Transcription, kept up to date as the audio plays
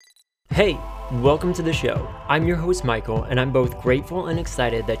Hey, welcome to the show. I'm your host, Michael, and I'm both grateful and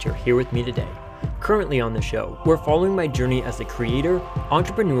excited that you're here with me today. Currently on the show, we're following my journey as a creator,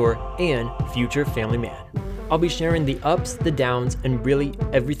 entrepreneur, and future family man. I'll be sharing the ups, the downs, and really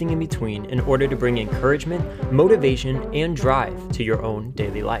everything in between in order to bring encouragement, motivation, and drive to your own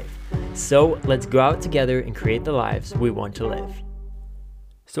daily life. So let's go out together and create the lives we want to live.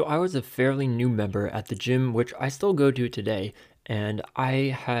 So I was a fairly new member at the gym, which I still go to today, and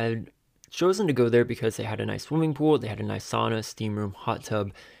I had chosen to go there because they had a nice swimming pool, they had a nice sauna, steam room, hot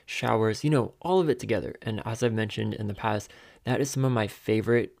tub, showers, all of it together. And as I've mentioned in the past, that is some of my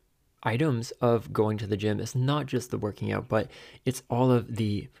favorite items of going to the gym. It's not just the working out, but it's all of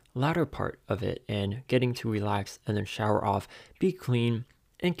the latter part of it and getting to relax and then shower off, be clean,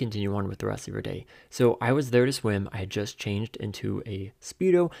 and continue on with the rest of your day. So I was there to swim. I had just changed into a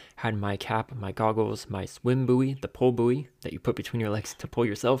Speedo, had my cap, my goggles, my swim buoy, the pull buoy that you put between your legs to pull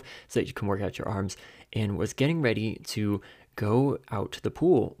yourself so that you can work out your arms, and was getting ready to go out to the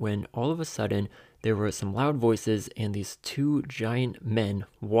pool when all of a sudden there were some loud voices and these two giant men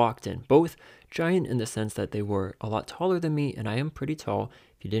walked in. Both giant in the sense that they were a lot taller than me, and I am pretty tall.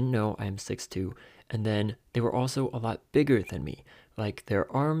 If you didn't know, I am 6'2", and then they were also a lot bigger than me. Like, their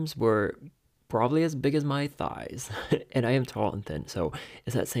arms were probably as big as my thighs, and I am tall and thin. So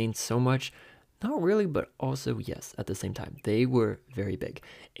is that saying so much? Not really, but also yes, at the same time. They were very big.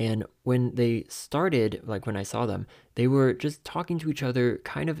 And when they started, like when I saw them, they were just talking to each other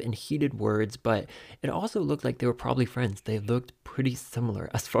kind of in heated words, but it also looked like they were probably friends. They looked pretty similar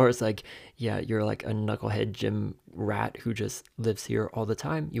as far as like, yeah, you're like a knucklehead gym rat who just lives here all the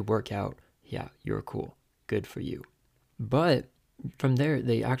time. You work out. Yeah, you're cool. Good for you. But from there,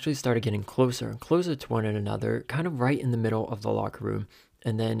 they actually started getting closer and closer to one another, kind of right in the middle of the locker room,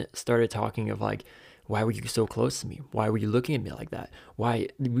 and then started talking of like, why were you so close to me? Why were you looking at me like that? Why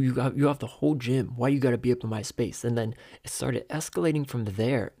you have the whole gym? Why you got to be up in my space? And then it started escalating from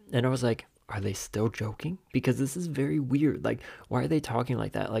there, and I was like, are they still joking? Because this is very weird. Like, why are they talking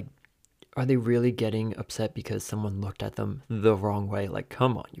like that? Like, are they really getting upset because someone looked at them the wrong way? Like,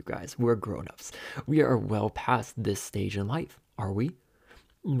 come on, you guys, we're grown-ups. We are well past this stage in life, are we?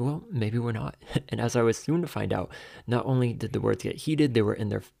 Well, maybe we're not. And as I was soon to find out, not only did the words get heated, they were in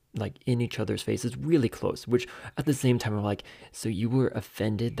their like in each other's faces really close, which at the same time I'm like, so you were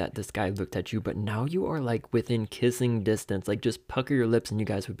offended that this guy looked at you, but now you are like within kissing distance, like just pucker your lips and you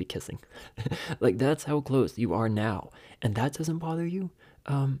guys would be kissing. Like, that's how close you are now. And that doesn't bother you?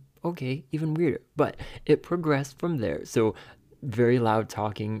 Okay, even weirder. But it progressed from there. So very loud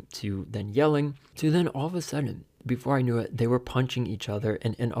talking to then yelling to then all of a sudden, before I knew it, they were punching each other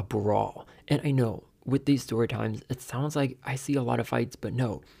and in a brawl. And I know with these story times, it sounds like I see a lot of fights, but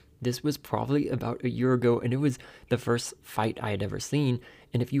no, this was probably about a year ago, and it was the first fight I had ever seen.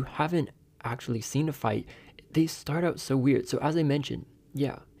 And if you haven't actually seen a fight, they start out so weird. So as I mentioned,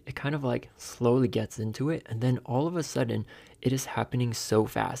 yeah, it kind of like slowly gets into it, and then all of a sudden it is happening so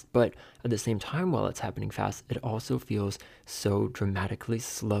fast. But at the same time, while it's happening fast, it also feels so dramatically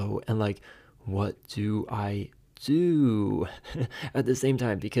slow and like, what do I do at the same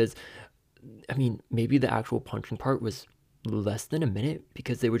time? Because I mean, maybe the actual punching part was less than a minute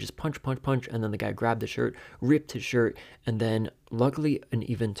because they would just punch, punch, punch, and then the guy grabbed the shirt, ripped his shirt, and then luckily an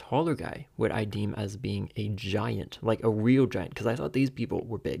even taller guy, what I deem as being a giant, like a real giant, because I thought these people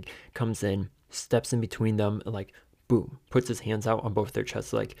were big, comes in, steps in between them, and like, boom, puts his hands out on both their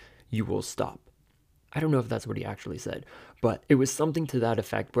chests like, you will stop. I don't know if that's what he actually said, but it was something to that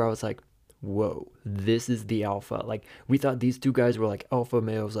effect where I was like, whoa, this is the alpha. Like, we thought these two guys were like alpha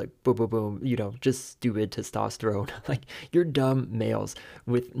males, like boom, boom, boom, just stupid testosterone. Like, you're dumb males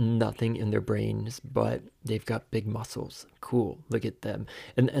with nothing in their brains, but they've got big muscles. Cool, look at them.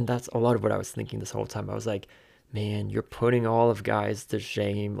 And that's a lot of what I was thinking this whole time. I was like, man, you're putting all of guys to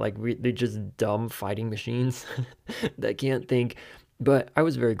shame. Like, they're just dumb fighting machines that can't think. But I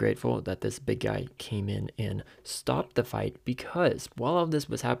was very grateful that this big guy came in and stopped the fight, because while all this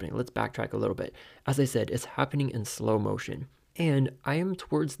was happening, let's backtrack a little bit. As I said, it's happening in slow motion, and I am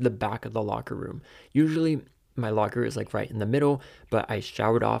towards the back of the locker room. Usually my locker is like right in the middle, but I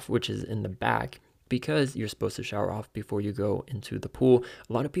showered off, which is in the back, because you're supposed to shower off before you go into the pool.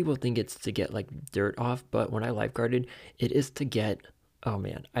 A lot of people think it's to get like dirt off, but when I lifeguarded, it is to get, oh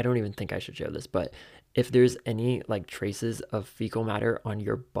man, I don't even think I should share this, but if there's any like traces of fecal matter on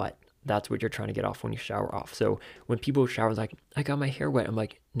your butt, that's what you're trying to get off when you shower off. So when people shower like, I got my hair wet, I'm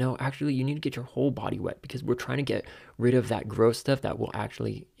like, no, actually you need to get your whole body wet, because we're trying to get rid of that gross stuff that will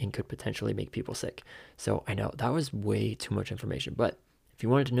actually and could potentially make people sick. So I know that was way too much information, but if you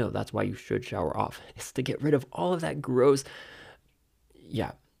wanted to know, that's why you should shower off, is to get rid of all of that gross,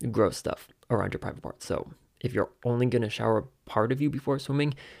 yeah, gross stuff around your private parts. So if you're only going to shower part of you before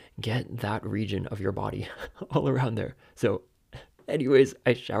swimming, get that region of your body all around there. So anyways,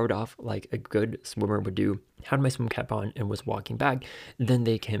 I showered off like a good swimmer would do, had my swim cap on, and was walking back. Then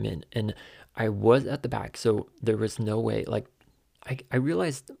they came in, and I was at the back, so there was no way. Like, I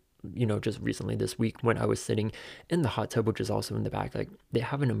realized, just recently this week when I was sitting in the hot tub, which is also in the back, like they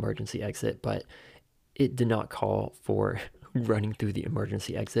have an emergency exit, but it did not call for running through the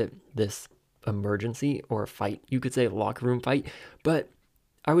emergency exit. This emergency or fight, you could say, locker room fight, but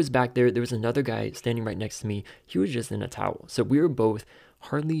I was back there. There was another guy standing right next to me. He was just in a towel. So we were both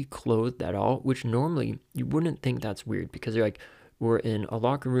hardly clothed at all, which normally you wouldn't think that's weird because you're like, we're in a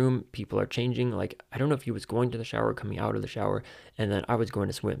locker room. People are changing. Like, I don't know if he was going to the shower, coming out of the shower, and then I was going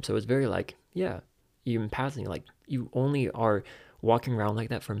to swim. So it was very like, yeah, even passing, like you only are walking around like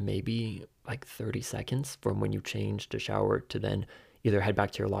that for maybe like 30 seconds from when you change to shower to then either head back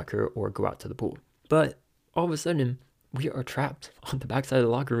to your locker or go out to the pool. But all of a sudden, we are trapped on the backside of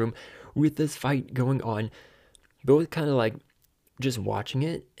the locker room with this fight going on, both kind of like just watching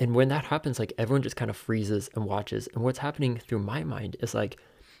it. And when that happens, like everyone just kind of freezes and watches. And what's happening through my mind is like,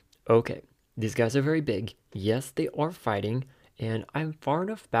 okay, these guys are very big. Yes, they are fighting, and I'm far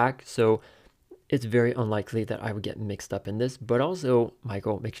enough back, so it's very unlikely that I would get mixed up in this. But also,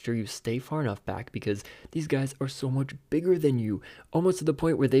 Michael, make sure you stay far enough back because these guys are so much bigger than you, almost to the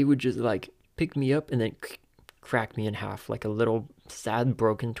point where they would just like pick me up and then crack me in half like a little sad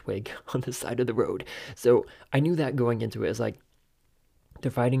broken twig on the side of the road. So I knew that going into it. It's like, they're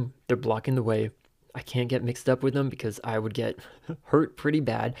fighting, they're blocking the way. I can't get mixed up with them because I would get hurt pretty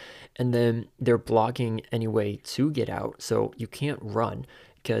bad. And then they're blocking any way to get out. So you can't run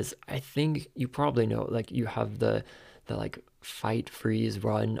because I think you probably know, like you have the like fight, freeze,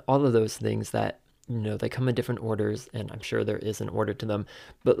 run, all of those things that, they come in different orders, and I'm sure there is an order to them.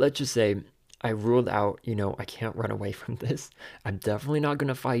 But let's just say I ruled out, I can't run away from this. I'm definitely not going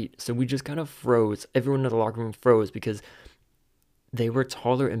to fight. So we just kind of froze. Everyone in the locker room froze because they were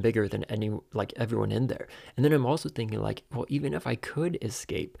taller and bigger than everyone in there. And then I'm also thinking like, well, even if I could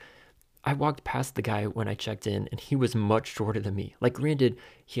escape, I walked past the guy when I checked in and he was much shorter than me. Like, granted,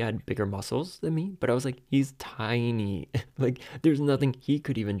 he had bigger muscles than me, but I was like, he's tiny. Like, there's nothing he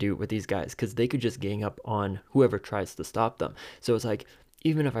could even do with these guys because they could just gang up on whoever tries to stop them. So it's like,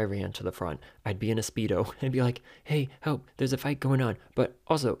 even if I ran to the front, I'd be in a Speedo and be like, hey, help, there's a fight going on. But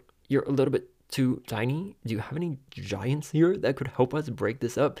also, you're a little bit too tiny. Do you have any giants here that could help us break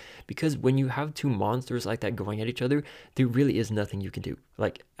this up? Because when you have two monsters like that going at each other, there really is nothing you can do.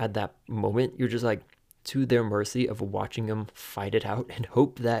 Like at that moment, you're just like to their mercy of watching them fight it out and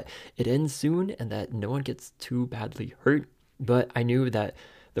hope that it ends soon and that no one gets too badly hurt. But I knew that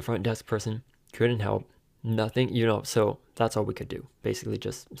the front desk person couldn't help. Nothing, so that's all we could do. Basically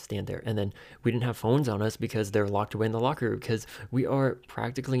just stand there. And then we didn't have phones on us because they're locked away in the locker because we are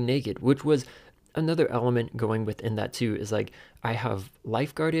practically naked, which was another element going within that too, is like I have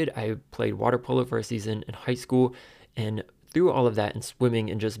lifeguarded. I played water polo for a season in high school, and through all of that and swimming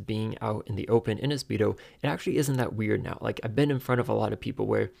and just being out in the open in a Speedo, it actually isn't that weird now. Like I've been in front of a lot of people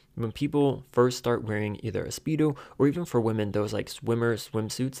where when people first start wearing either a Speedo or even for women, those like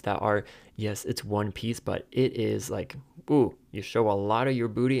swimsuits that are, yes, it's one piece, but it is like, ooh, you show a lot of your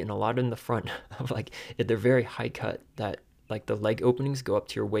booty and a lot in the front of like, they're very high cut that like the leg openings go up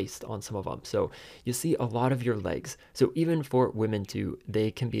to your waist on some of them. So you see a lot of your legs. So even for women too,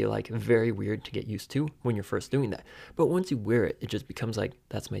 they can be like very weird to get used to when you're first doing that. But once you wear it, it just becomes like,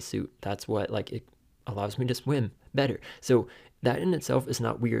 that's my suit. That's what like it allows me to swim better. So that in itself is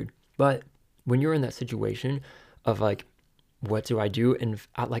not weird. But when you're in that situation of like, what do I do in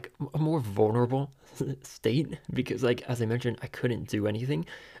at like a more vulnerable state? Because like, as I mentioned, I couldn't do anything.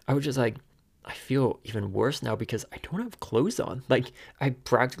 I was just like, I feel even worse now because I don't have clothes on. Like I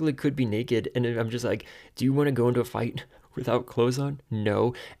practically could be naked, and I'm just like, do you want to go into a fight without clothes on?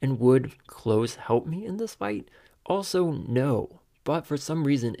 No. And would clothes help me in this fight? Also, no. But for some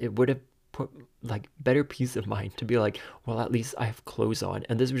reason, it would have put like better peace of mind to be like, well, at least I have clothes on.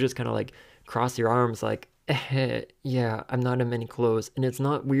 And this was just kind of like cross your arms, like, yeah, I'm not in many clothes. And it's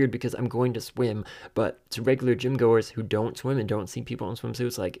not weird because I'm going to swim, but to regular gym goers who don't swim and don't see people in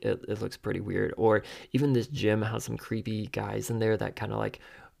swimsuits, like it looks pretty weird. Or even this gym has some creepy guys in there that kind of like,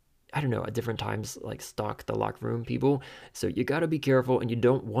 I don't know, at different times like stalk the locker room people. So you got to be careful, and you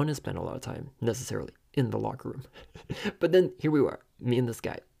don't want to spend a lot of time necessarily in the locker room. But then here we were, me and this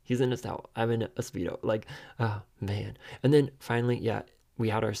guy. He's in his towel, I'm in a Speedo. Like, oh man. And then finally, yeah, we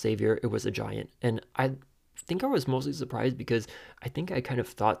had our savior. It was a giant. And I think I was mostly surprised because I think I kind of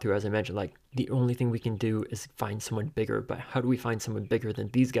thought through, as I mentioned, like the only thing we can do is find someone bigger. But how do we find someone bigger than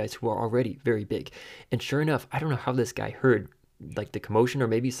these guys who are already very big? And sure enough, I don't know how this guy heard like the commotion, or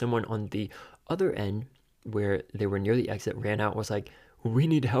maybe someone on the other end where they were near the exit ran out and was like, we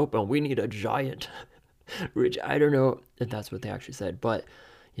need help and we need a giant. Which I don't know if that's what they actually said, but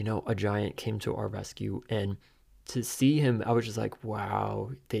a giant came to our rescue, and to see him, I was just like, wow,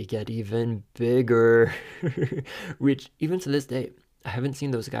 they get even bigger. Which even to this day, I haven't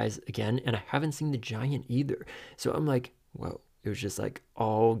seen those guys again, and I haven't seen the giant either. So I'm like, whoa, it was just like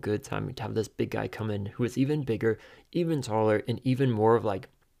all good timing to have this big guy come in who is even bigger, even taller, and even more of like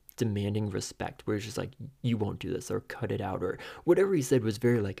demanding respect, where it's just like, you won't do this, or cut it out, or whatever he said was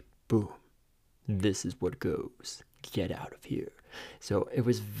very like, boom, this is what goes, get out of here. So it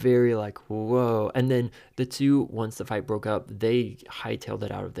was very like, whoa. And then the two, once the fight broke up, they hightailed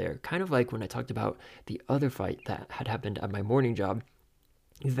it out of there, kind of like when I talked about the other fight that had happened at my morning job.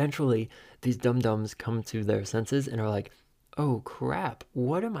 Eventually these dum-dums come to their senses and are like, oh crap,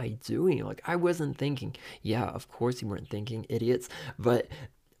 what am I doing? Like, I wasn't thinking. Yeah, of course you weren't thinking, idiots. But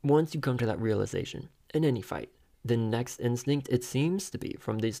once you come to that realization in any fight, the next instinct, it seems to be,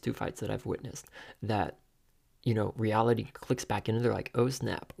 from these two fights that I've witnessed, that reality clicks back in and they're like, oh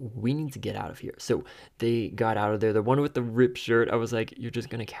snap, we need to get out of here. So they got out of there. The one with the ripped shirt, I was like, you're just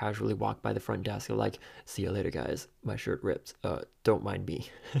gonna casually walk by the front desk and like, see you later guys, my shirt ripped, don't mind me.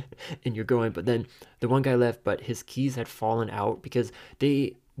 And you're going. But then the one guy left, but his keys had fallen out because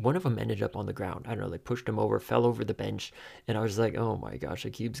one of them ended up on the ground. I don't know, they pushed him over, fell over the bench, and I was like, oh my gosh,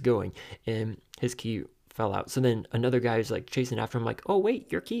 it keeps going. And his key fell out. So then another guy is like chasing after him, like, oh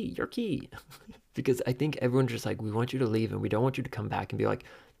wait, your key. Because I think everyone's just like, we want you to leave and we don't want you to come back and be like,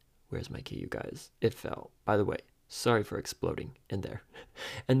 where's my key, you guys? It fell. By the way, sorry for exploding in there.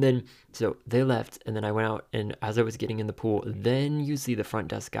 And then, so they left, and then I went out, and as I was getting in the pool, then you see the front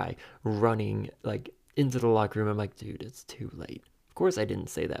desk guy running like into the locker room. I'm like, dude, it's too late. Of course I didn't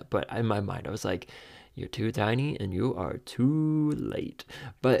say that, but in my mind I was like, you're too tiny and you are too late.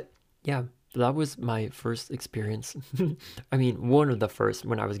 But yeah, that was my first experience. I mean, one of the first,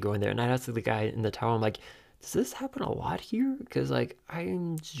 when I was going there. And I asked the guy in the tower, I'm like, does this happen a lot here? Because like,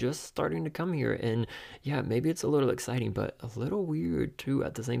 I'm just starting to come here, and yeah, maybe it's a little exciting, but a little weird too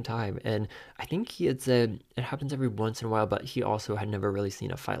at the same time. And I think he had said it happens every once in a while, but he also had never really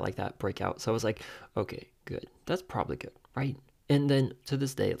seen a fight like that break out. So I was like, okay, good, that's probably good, right? And then to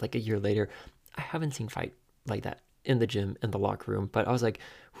this day, like a year later, I haven't seen fight like that in the gym, in the locker room. But I was like,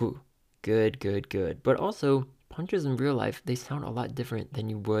 whew, good. But also, punches in real life, they sound a lot different than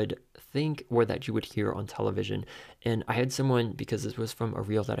you would think or that you would hear on television. And I had someone, because this was from a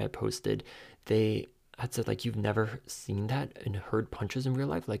reel that I posted, they had said, like, you've never seen that and heard punches in real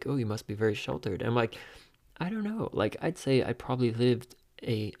life? Like, oh, you must be very sheltered. And I'm like, I don't know. Like, I'd say I probably have lived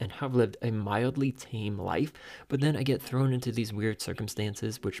a mildly tame life, but then I get thrown into these weird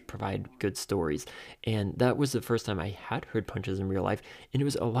circumstances which provide good stories. And that was the first time I had heard punches in real life, and it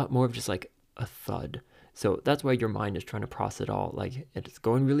was a lot more of just like a thud. So that's why your mind is trying to process it all. Like, it's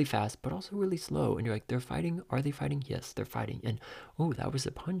going really fast, but also really slow. And you're like, they're fighting? Are they fighting? Yes, they're fighting. And oh, that was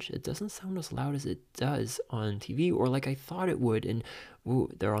a punch. It doesn't sound as loud as it does on TV, or like I thought it would. And oh,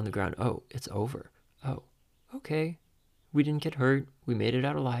 they're on the ground. Oh, it's over. Oh, okay. We didn't get hurt. We made it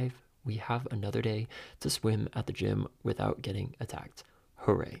out alive. We have another day to swim at the gym without getting attacked.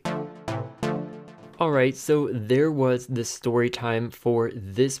 Hooray. All right, so there was the story time for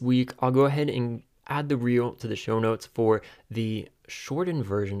this week. I'll go ahead and add the reel to the show notes for the shortened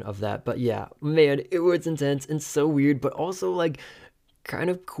version of that. But yeah, man, it was intense and so weird, but also like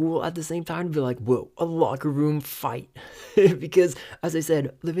kind of cool at the same time to be like, whoa, a locker room fight. Because as I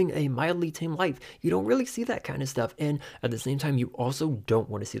said, living a mildly tame life, you don't really see that kind of stuff. And at the same time, you also don't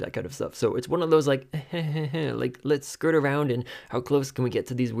want to see that kind of stuff. So it's one of those like, like, let's skirt around, and how close can we get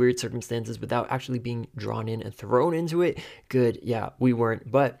to these weird circumstances without actually being drawn in and thrown into it? Good. Yeah, we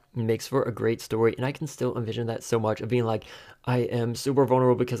weren't, but it makes for a great story. And I can still envision that so much, of being like, I am super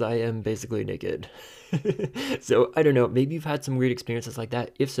vulnerable because I am basically naked. So I don't know, maybe you've had some weird experiences like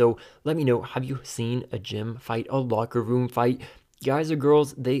that. If so, let me know. Have you seen a gym fight, a locker room fight? Guys or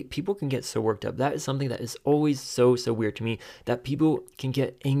girls, people can get so worked up. That is something that is always so weird to me, that people can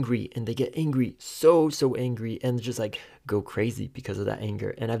get angry, and they get angry, so angry, and just like go crazy because of that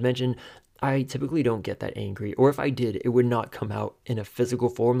anger. And I've mentioned, I typically don't get that angry, or if I did, it would not come out in a physical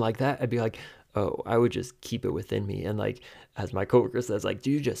form like that. I'd be like, oh, I would just keep it within me. And like, as my coworker says, like,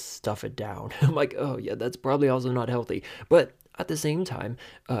 do you just stuff it down? I'm like, oh yeah, that's probably also not healthy. But at the same time,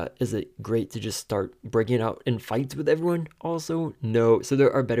 is it great to just start breaking out in fights with everyone? Also, no. So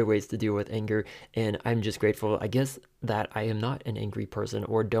there are better ways to deal with anger, and I'm just grateful, I guess, that I am not an angry person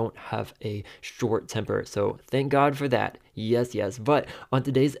or don't have a short temper. So thank God for that. Yes, yes. But on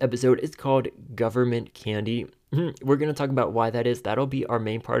today's episode, it's called Government Candy. We're going to talk about why that is. That'll be our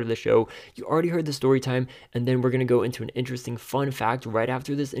main part of the show. You already heard the story time, and then we're going to go into an interesting fun fact right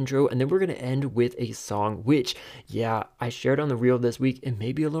after this intro, and then we're going to end with a song, which, yeah, I shared on the reel this week. It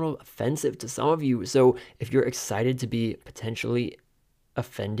may be a little offensive to some of you. So if you're excited to be potentially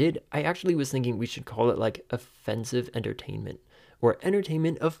offended, I actually was thinking we should call it like offensive entertainment or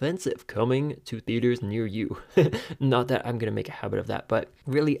entertainment offensive, coming to theaters near you. Not that I'm gonna make a habit of that, but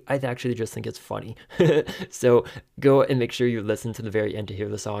really, I actually just think it's funny. So go and make sure you listen to the very end to hear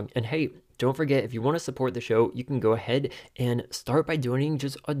the song. And hey, don't forget, if you want to support the show, you can go ahead and start by donating.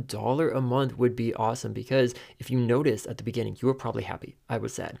 Just $1 a month would be awesome, because if you noticed at the beginning, you were probably happy. I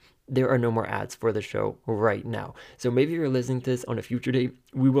was sad. There are no more ads for the show right now. So maybe you're listening to this on a future date.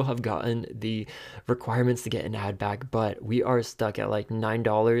 We will have gotten the requirements to get an ad back, but we are stuck at like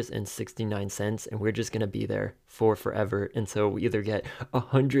 $9.69, and we're just going to be there for forever until we either get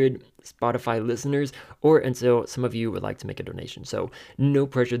 100 Spotify listeners or until some of you would like to make a donation. So no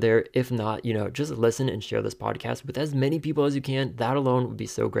pressure there. If not, just listen and share this podcast with as many people as you can. That alone would be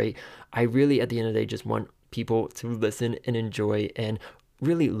so great. I really, at the end of the day, just want people to listen and enjoy and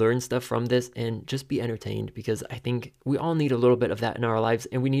really learn stuff from this and just be entertained, because I think we all need a little bit of that in our lives,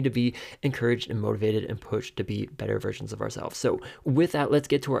 and we need to be encouraged and motivated and pushed to be better versions of ourselves. So with that, let's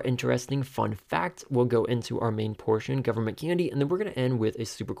get to our interesting fun fact. We'll go into our main portion, Government Candy, and then we're going to end with a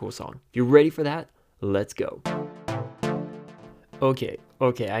super cool song. If you're ready for that, let's go. Okay,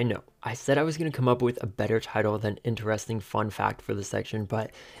 I know. I said I was going to come up with a better title than interesting fun fact for this section,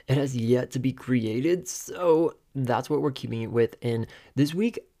 but it has yet to be created, so that's what we're keeping it with. And this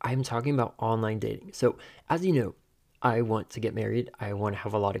week, I'm talking about online dating. So as you know, I want to get married. I want to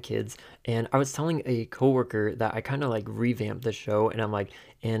have a lot of kids. And I was telling a coworker that I kind of like revamped the show, and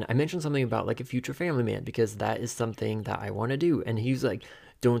and I mentioned something about like a future family man, because that is something that I want to do. And he's like,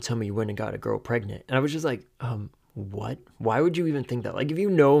 don't tell me you went and got a girl pregnant. And I was just like, what? Why would you even think that? Like, if you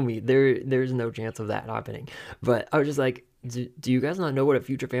know me, there's no chance of that happening. But I was just like, do you guys not know what a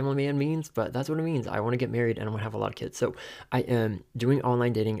future family man means? But that's what it means. I want to get married and I want to have a lot of kids. So I am doing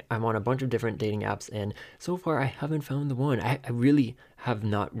online dating. I'm on a bunch of different dating apps, and so far I haven't found the one. I really have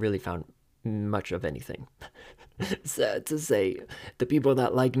not really found much of anything. Sad to say, the people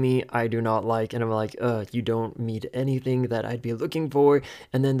that like me, I do not like, and I'm like, you don't meet anything that I'd be looking for.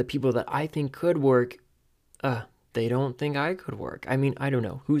 And then the people that I think could work, they don't think I could work. I mean, I don't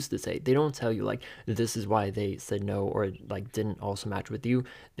know. Who's to say? They don't tell you, like, this is why they said no or, like, didn't also match with you.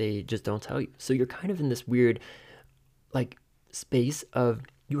 They just don't tell you. So you're kind of in this weird, like, space of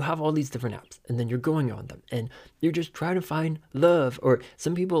you have all these different apps, and then you're going on them, and you're just trying to find love. Or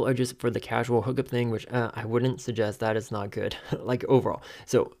some people are just for the casual hookup thing, which I wouldn't suggest. That is not good, like, overall.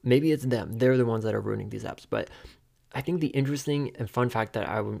 So maybe it's them. They're the ones that are ruining these apps. But I think the interesting and fun fact that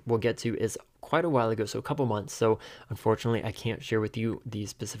I will get to is quite a while ago, so a couple months. So unfortunately, I can't share with you the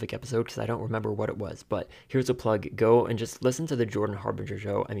specific episode because I don't remember what it was. But here's a plug. Go and just listen to the Jordan Harbinger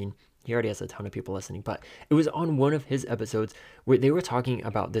show. I mean, he already has a ton of people listening, but it was on one of his episodes where they were talking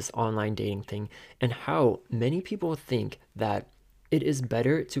about this online dating thing and how many people think that it is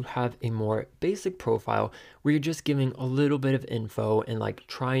better to have a more basic profile where you're just giving a little bit of info and like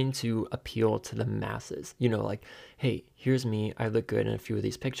trying to appeal to the masses. Like, hey, here's me. I look good in a few of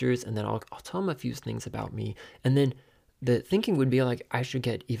these pictures, and then I'll tell them a few things about me. And then the thinking would be like, I should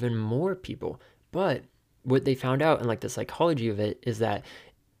get even more people. But what they found out, and like the psychology of it, is that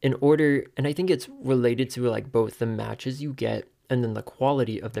in order, and I think it's related to like both the matches you get and then the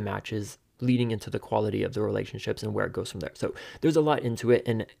quality of the matches leading into the quality of the relationships and where it goes from there. So there's a lot into it,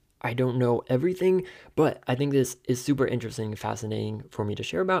 and I don't know everything, but I think this is super interesting and fascinating for me to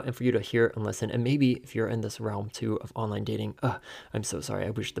share about and for you to hear and listen. And maybe if you're in this realm too of online dating, I'm so sorry,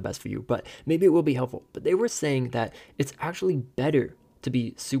 I wish the best for you, but maybe it will be helpful. But they were saying that it's actually better to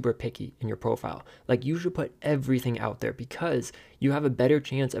be super picky in your profile. Like, you should put everything out there because you have a better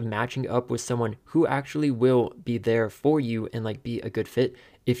chance of matching up with someone who actually will be there for you and like be a good fit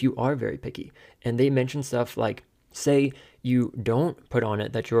if you are very picky. And they mentioned stuff like, say you don't put on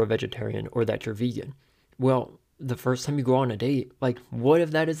it that you're a vegetarian or that you're vegan. Well, the first time you go on a date, like, what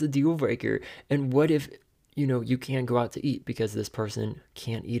if that is a deal breaker? And what if you can't go out to eat because this person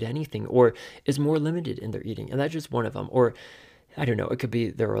can't eat anything or is more limited in their eating? And that's just one of them. Or I don't know, it could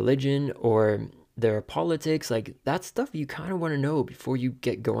be their religion or their politics, like that stuff you kind of want to know before you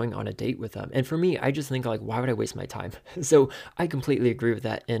get going on a date with them. And for me, I just think like, why would I waste my time? So I completely agree with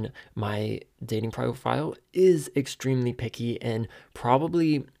that. And my dating profile is extremely picky, and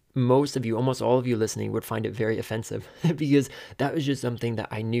probably most of you, almost all of you listening, would find it very offensive because that was just something that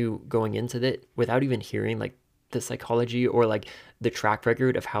I knew going into it without even hearing like the psychology or like the track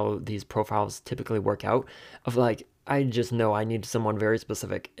record of how these profiles typically work out, of like, I just know I need someone very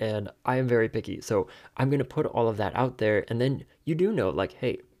specific and I am very picky. So I'm going to put all of that out there. And then you do know, like,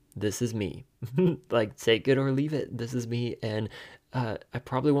 hey, this is me. Like, take it or leave it. This is me. And I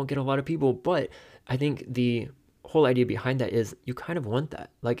probably won't get a lot of people. But I think the whole idea behind that is you kind of want that.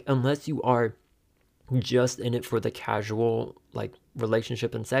 Like, unless you are just in it for the casual like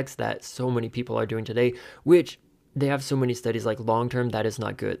relationship and sex that so many people are doing today, which they have so many studies like long term that is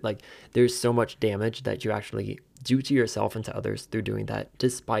not good. Like there's so much damage that you actually do to yourself and to others through doing that,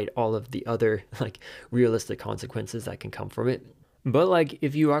 despite all of the other like realistic consequences that can come from it. But like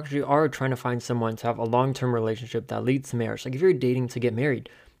if you actually are trying to find someone to have a long-term relationship that leads to marriage, like if you're dating to get married,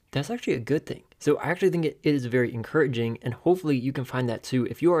 that's actually a good thing. So I actually think it is very encouraging, and hopefully you can find that too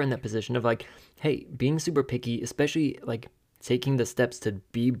if you are in that position of like, hey, being super picky, especially like taking the steps to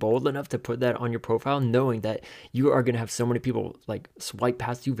be bold enough to put that on your profile, knowing that you are going to have so many people like swipe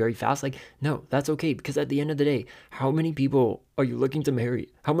past you very fast. Like, no, that's okay, because at the end of the day, how many people are you looking to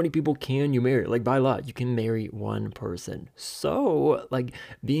marry? How many people can you marry? Like by law, you can marry one person. So like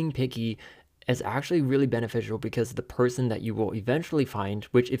being picky is actually really beneficial, because the person that you will eventually find,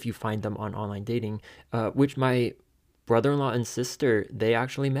 which if you find them on online dating, which my brother-in-law and sister, they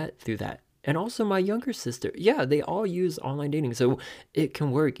actually met through that. And also my younger sister, yeah, they all use online dating. So it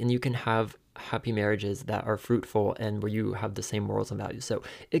can work, and you can have happy marriages that are fruitful and where you have the same morals and values. So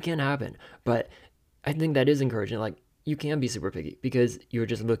it can happen. But I think that is encouraging. Like you can be super picky because you're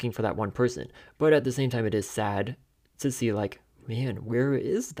just looking for that one person. But at the same time, it is sad to see like, man, where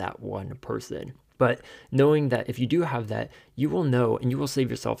is that one person? But knowing that if you do have that, you will know and you will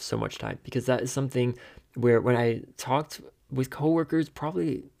save yourself so much time, because that is something where when I talked with coworkers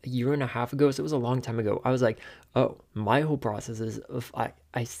probably a year and a half ago, so it was a long time ago, I was like, oh, my whole process is if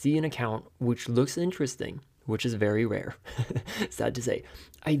I see an account which looks interesting, which is very rare, sad to say,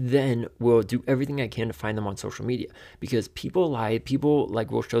 I then will do everything I can to find them on social media, because people lie, people like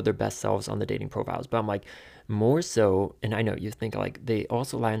will show their best selves on the dating profiles, but I'm like, more so, and I know you think like they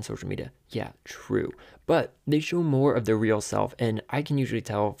also lie on social media. Yeah, true. But they show more of their real self. And I can usually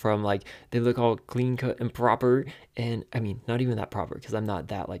tell from like they look all clean cut and proper. And I mean, not even that proper, because I'm not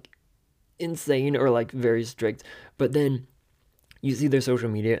that like insane or like very strict. But then you see their social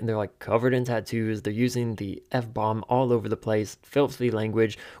media and they're like covered in tattoos. They're using the F-bomb all over the place, filthy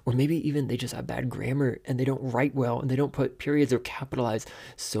language, or maybe even they just have bad grammar and they don't write well and they don't put periods or capitalize.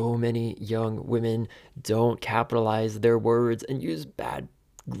 So many young women don't capitalize their words and use bad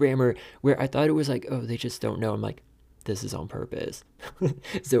grammar, where I thought it was like, oh, they just don't know. I'm like, this is on purpose.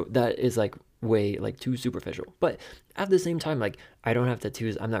 So that is like way like too superficial. But at the same time, like I don't have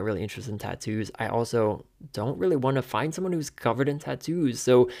tattoos. I'm not really interested in tattoos. I also don't really want to find someone who's covered in tattoos.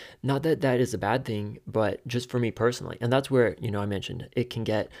 So not that that is a bad thing, but just for me personally. And that's where, I mentioned it can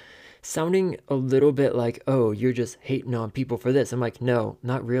get sounding a little bit like, oh, you're just hating on people for this. I'm like, no,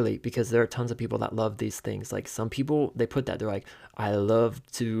 not really, because there are tons of people that love these things. Like some people, they put that, they're like,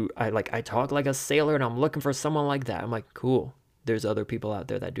 I talk like a sailor and I'm looking for someone like that. I'm like, cool. There's other people out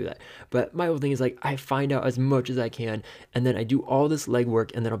there that do that. But my whole thing is like, I find out as much as I can, and then I do all this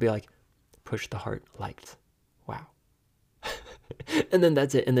legwork, and then I'll be like, push the heart, liked. Wow. And then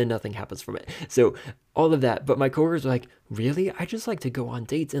that's it, and then nothing happens from it. So all of that. But my coworkers are like, really? I just like to go on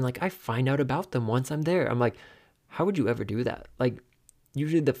dates and like I find out about them once I'm there. I'm like, how would you ever do that? Like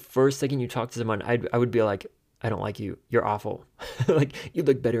usually the first second you talk to someone, I would be like, I don't like you. You're awful. Like you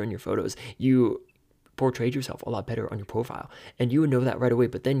look better in your photos. You portrayed yourself a lot better on your profile, and you would know that right away.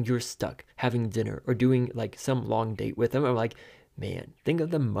 But then you're stuck having dinner or doing like some long date with them. I'm like, man, think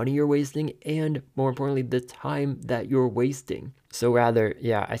of the money you're wasting, and more importantly, the time that you're wasting. So rather,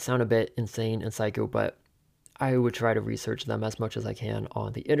 yeah, I sound a bit insane and psycho, but I would try to research them as much as I can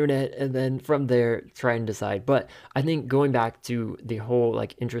on the internet, and then from there try and decide. But I think going back to the whole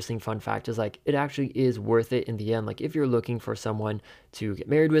like interesting fun fact is like it actually is worth it in the end. Like if you're looking for someone to get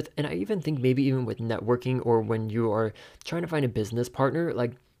married with, and I even think maybe even with networking or when you are trying to find a business partner,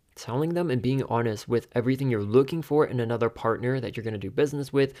 like telling them and being honest with everything you're looking for in another partner that you're going to do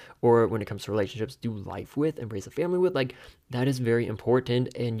business with, or when it comes to relationships, do life with and raise a family with, like that is very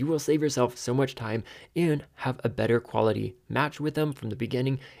important, and you will save yourself so much time and have a better quality match with them from the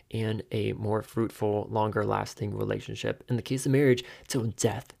beginning and a more fruitful, longer lasting relationship. In the case of marriage, till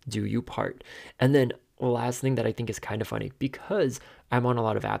death do you part. And then last thing that I think is kind of funny, because I'm on a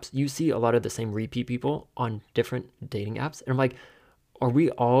lot of apps, you see a lot of the same repeat people on different dating apps, and I'm like, are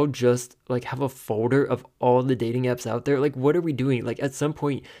we all just like have a folder of all the dating apps out there? Like, what are we doing? Like, at some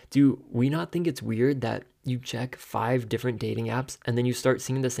point, do we not think it's weird that you check 5 different dating apps and then you start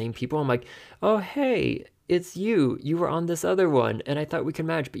seeing the same people? I'm like, oh, hey, it's you. You were on this other one and I thought we could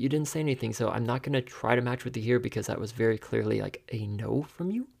match, but you didn't say anything. So I'm not going to try to match with you here because that was very clearly like a no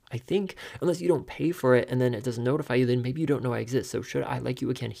from you. I think, unless you don't pay for it and then it doesn't notify you, then maybe you don't know I exist. So should I like you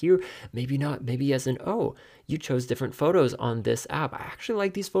again here? Maybe not. Maybe as in, oh, you chose different photos on this app. I actually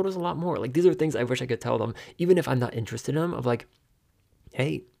like these photos a lot more. Like, these are things I wish I could tell them, even if I'm not interested in them, of like,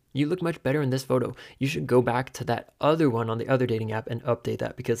 hey, you look much better in this photo. You should go back to that other one on the other dating app and update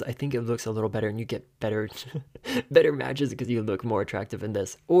that, because I think it looks a little better and you get better better matches because you look more attractive in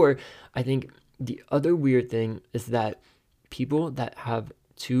this. Or I think the other weird thing is that people that have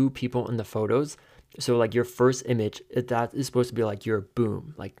 2 people in the photos, so like your first image, that is supposed to be like your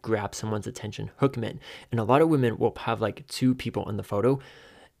boom, like grab someone's attention, hook them in. And a lot of women will have like 2 people in the photo.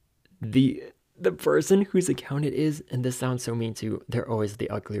 The person whose account it is, and this sounds so mean too, they're always the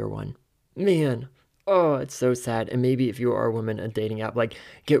uglier one. Man, oh, it's so sad. And maybe if you are a woman, a dating app, like,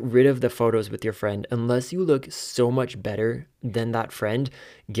 get rid of the photos with your friend. Unless you look so much better than that friend,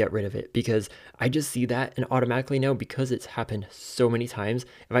 get rid of it. Because I just see that and automatically know, because it's happened so many times,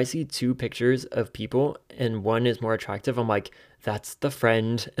 if I see 2 pictures of people and one is more attractive, I'm like, that's the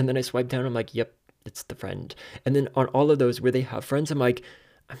friend. And then I swipe down, I'm like, yep, it's the friend. And then on all of those where they have friends, I'm like,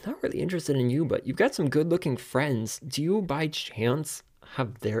 I'm not really interested in you, but you've got some good looking friends. Do you by chance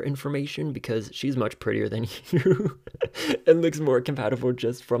have their information? Because she's much prettier than you and looks more compatible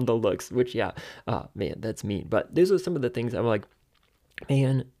just from the looks, which, yeah, man, that's mean. But those are some of the things I'm like,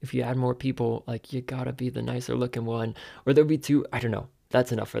 man, if you add more people, like, you gotta be the nicer looking one, or there'll be 2. I don't know.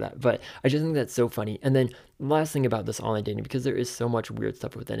 That's enough for that. But I just think that's so funny. And then last thing about this online dating, because there is so much weird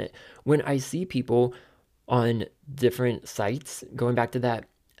stuff within it. When I see people on different sites, going back to that,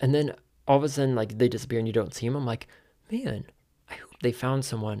 and then all of a sudden, like, they disappear and you don't see them, I'm like, man, I hope they found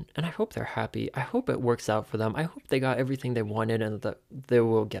someone and I hope they're happy. I hope it works out for them. I hope they got everything they wanted and that they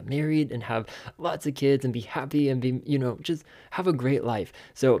will get married and have lots of kids and be happy and be, just have a great life.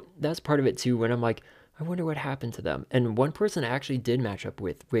 So that's part of it too, when I'm like, I wonder what happened to them. And one person I actually did match up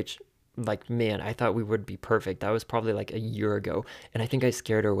with, which, like, man, I thought we would be perfect. That was probably like a year ago. And I think I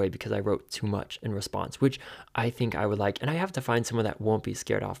scared her away because I wrote too much in response, which I think I would like. And I have to find someone that won't be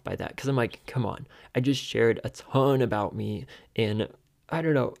scared off by that. Because I'm like, come on, I just shared a ton about me. And I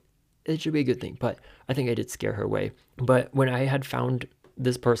don't know, it should be a good thing. But I think I did scare her away. But when I had found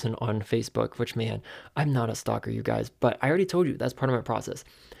this person on Facebook, which, man, I'm not a stalker, you guys, but I already told you that's part of my process.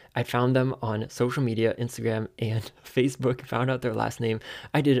 I found them on social media, Instagram and Facebook, found out their last name.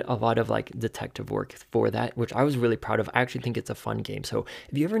 I did a lot of like detective work for that, which I was really proud of. I actually think it's a fun game. So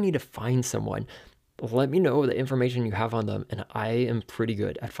if you ever need to find someone, let me know the information you have on them. And I am pretty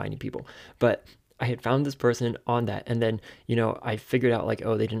good at finding people. But I had found this person on that. And then, I figured out like,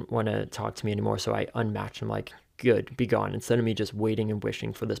 oh, they didn't want to talk to me anymore. So I unmatched them, like, good, be gone, instead of me just waiting and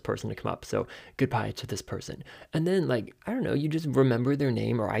wishing for this person to come up. So goodbye to this person. And then, like, I don't know, you just remember their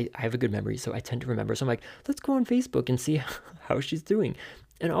name, or I have a good memory, so I tend to remember. So I'm like, let's go on Facebook and see how she's doing.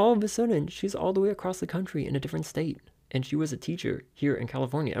 And all of a sudden, she's all the way across the country in a different state. And she was a teacher here in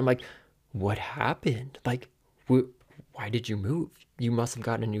California. I'm like, what happened? Like, why did you move? You must have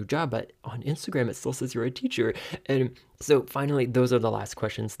gotten a new job, but on Instagram, it still says you're a teacher. And so finally, those are the last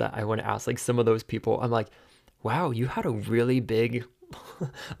questions that I want to ask. Like, some of those people, I'm like, wow, you had a really big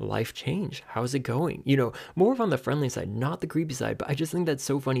life change. How's it going? More on the friendly side, not the creepy side. But I just think that's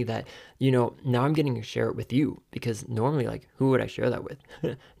so funny that, now I'm getting to share it with you, because normally, like, who would I share that with?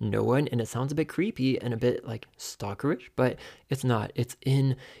 No one. And it sounds a bit creepy and a bit like stalkerish, but it's not. It's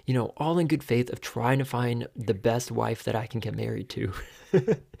in, all in good faith of trying to find the best wife that I can get married to,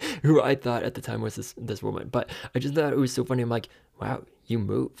 who I thought at the time was this woman. But I just thought it was so funny. I'm like, wow, you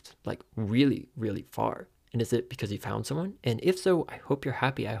moved like really, really far. And is it because you found someone? And if so, I hope you're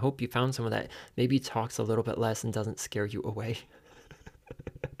happy. I hope you found someone that maybe talks a little bit less and doesn't scare you away.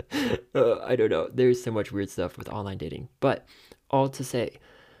 I don't know. There's so much weird stuff with online dating. But all to say,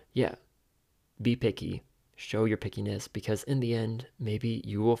 yeah, be picky. Show your pickiness, because in the end, maybe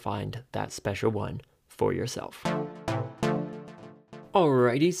you will find that special one for yourself.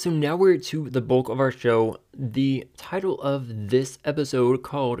 Alrighty, so now we're to the bulk of our show. The title of this episode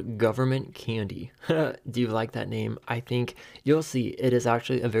called Government Candy. Do you like that name? I think you'll see it is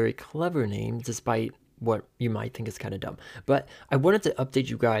actually a very clever name despite what you might think is kind of dumb. But I wanted to update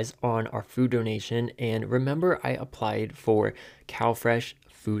you guys on our food donation, and remember I applied for CalFresh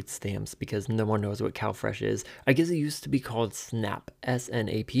food stamps because no one knows what CalFresh is. I guess it used to be called SNAP,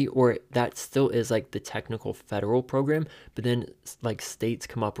 SNAP, or that still is like the technical federal program, but then like states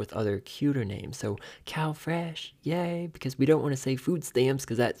come up with other cuter names. So CalFresh, yay, because we don't want to say food stamps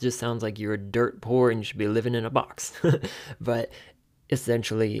because that just sounds like you're dirt poor and you should be living in a box. But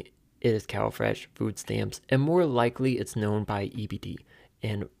essentially, it is CalFresh food stamps, and more likely it's known by EBT.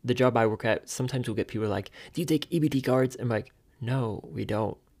 And the job I work at, sometimes we'll get people like, do you take EBT cards? I'm like, no, we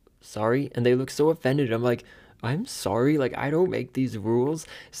don't. Sorry. And they look so offended. I'm like, I'm sorry. Like, I don't make these rules.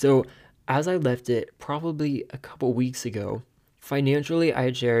 So as I left it probably a couple weeks ago, financially, I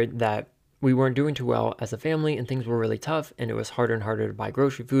had shared that we weren't doing too well as a family and things were really tough and it was harder and harder to buy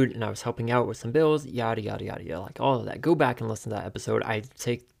grocery food and I was helping out with some bills, yada, yada, yada, yada, like all of that. Go back and listen to that episode. I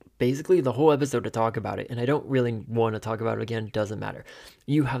take basically the whole episode to talk about it, and I don't really want to talk about it again. Doesn't matter.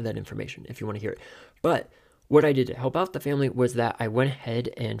 You have that information if you want to hear it. But what I did to help out the family was that I went ahead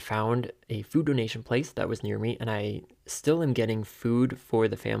and found a food donation place that was near me, and I still am getting food for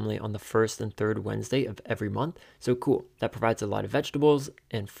the family on the first and third Wednesday of every month. So cool. That provides a lot of vegetables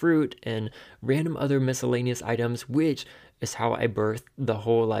and fruit and random other miscellaneous items, which is how I birthed the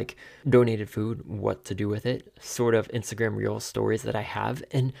whole like donated food, what to do with it, sort of Instagram reel stories that I have.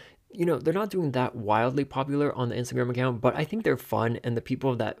 And you know, they're not doing that wildly popular on the Instagram account, but I think they're fun. And the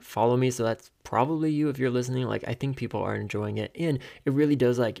people that follow me, so that's probably you if you're listening, like I think people are enjoying it. And it really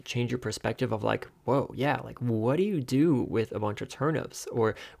does like change your perspective of like, whoa, yeah, like what do you do with a bunch of turnips?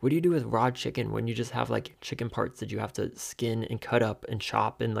 Or what do you do with raw chicken when you just have like chicken parts that you have to skin and cut up and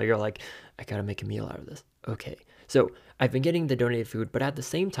chop? And you're like, I gotta make a meal out of this. Okay. So I've been getting the donated food, but at the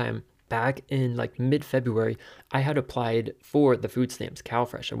same time, back in like mid-February, I had applied for the food stamps,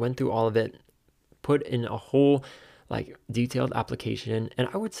 CalFresh. I went through all of it, put in a whole like detailed application. And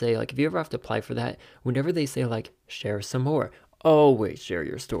I would say like if you ever have to apply for that, whenever they say like share some more, always share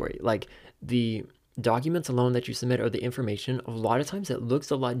your story. Like the documents alone that you submit or the information, a lot of times it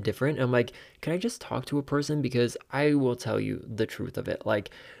looks a lot different. I'm like, can I just talk to a person? Because I will tell you the truth of it. Like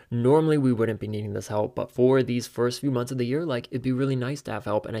normally we wouldn't be needing this help, but for these first few months of the year, like it'd be really nice to have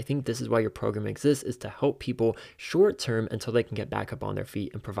help. And I think this is why your program exists, is to help people short term until they can get back up on their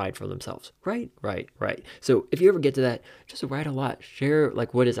feet and provide for themselves. Right. So if you ever get to that, just write a lot, share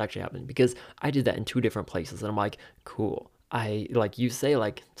like what is actually happening, because I did that in 2 different places and I'm like, cool. I like you say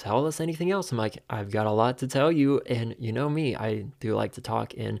like tell us anything else. I'm like, I've got a lot to tell you, and you know me, I do like to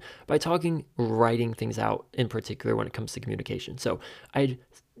talk, and by talking, writing things out in particular when it comes to communication. So I'd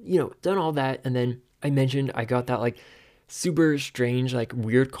done all that, and then I mentioned I got that like super strange like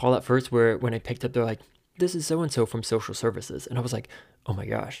weird call at first where when I picked up they're like, this is so and so from social services, and I was like, oh my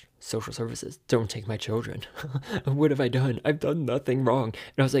gosh, social services, don't take my children. What have I done? I've done nothing wrong.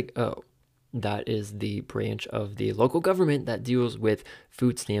 And I was like, oh, that is the branch of the local government that deals with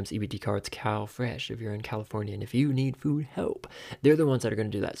food stamps, EBT cards, CalFresh if you're in California. And if you need food help, they're the ones that are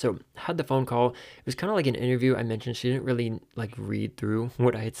going to do that. So I had the phone call. It was kind of like an interview. I mentioned she didn't really like read through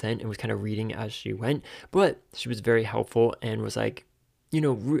what I had sent and was kind of reading as she went. But she was very helpful and was like,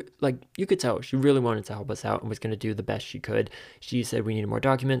 like you could tell she really wanted to help us out and was going to do the best she could. She said we needed more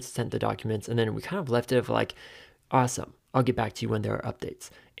documents, sent the documents, and then we kind of left it of like, awesome, I'll get back to you when there are updates.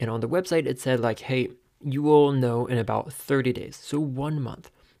 And on the website, it said like, hey, you will know in about 30 days. So 1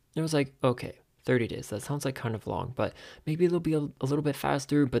 month. And I was like, okay, 30 days. That sounds like kind of long, but maybe it'll be a little bit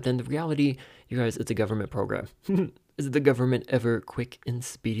faster. But then the reality, you guys, it's a government program. Is the government ever quick and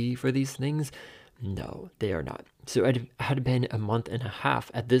speedy for these things? No, they are not. So it had been a month and a half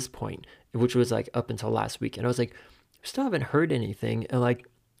at this point, which was like up until last week. And I was like, still haven't heard anything. And like,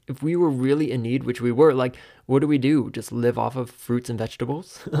 if we were really in need, which we were, like, what do we do? Just live off of fruits and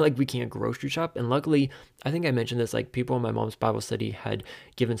vegetables? Like, we can't grocery shop. And luckily, I think I mentioned this, like, people in my mom's Bible study had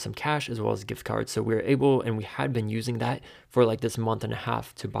given some cash as well as gift cards. So we were able, and we had been using that for like this month and a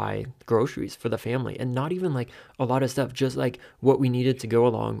half to buy groceries for the family. And not even like a lot of stuff, just like what we needed to go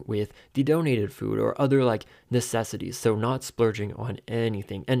along with the donated food or other like necessities. So not splurging on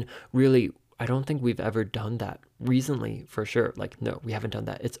anything. And really, I don't think we've ever done that recently, for sure. Like, no, we haven't done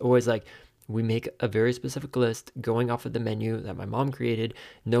that. It's always like we make a very specific list going off of the menu that my mom created,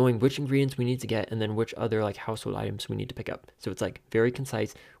 knowing which ingredients we need to get and then which other like household items we need to pick up. So it's like very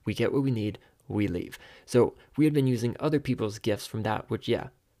concise. We get what we need, we leave. So we had been using other people's gifts from that, which, yeah,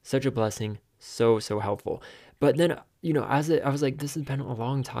 such a blessing. So helpful. But then, I was like, this has been a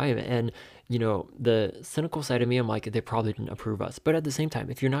long time. And, the cynical side of me, I'm like, they probably didn't approve us. But at the same time,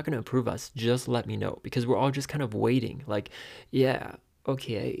 if you're not going to approve us, just let me know, because we're all just kind of waiting. Like, yeah,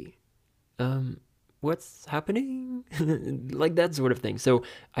 okay. What's happening? Like that sort of thing. So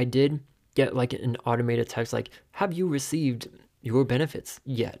I did get like an automated text, like, have you received your benefits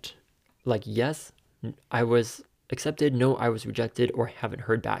yet? Like, yes, I was accepted, no, I was rejected, or haven't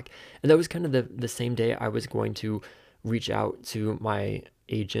heard back. And that was kind of the same day I was going to reach out to my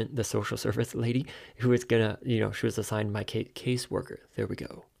agent, the social service lady, who was gonna, she was assigned my caseworker. There we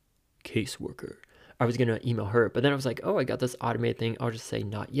go. Caseworker. I was gonna email her, but then I was like, oh, I got this automated thing. I'll just say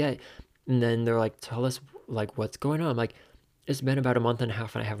not yet. And then they're like, tell us like what's going on. I'm like, it's been about a month and a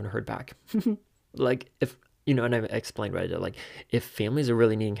half and I haven't heard back. Like, if and I explained right there, like, if families are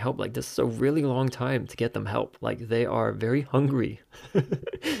really needing help, like, this is a really long time to get them help. Like, they are very hungry.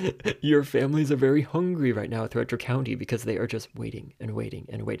 Your families are very hungry right now throughout your county because they are just waiting and waiting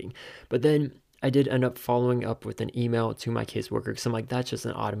and waiting. But then I did end up following up with an email to my caseworker, because I'm like, that's just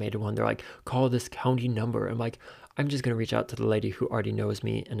an automated one. They're like, call this county number. I'm like, I'm just going to reach out to the lady who already knows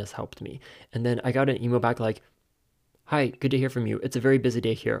me and has helped me. And then I got an email back like, hi, good to hear from you. It's a very busy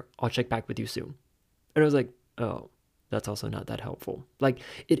day here. I'll check back with you soon. And I was like, oh, that's also not that helpful. Like,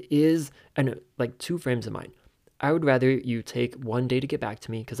 it is, and like, two frames of mind. I would rather you take one day to get back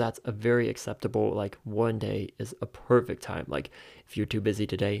to me, because that's a very acceptable, like, one day is a perfect time. Like, if you're too busy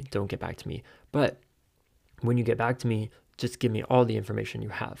today, don't get back to me. But when you get back to me, just give me all the information you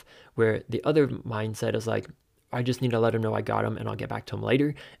have. Where the other mindset is like, I just need to let him know I got him and I'll get back to him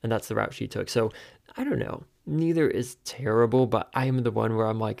later. And that's the route she took. So I don't know. Neither is terrible, but I am the one where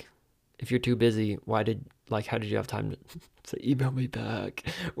I'm like, if you're too busy, how did you have time to email me back?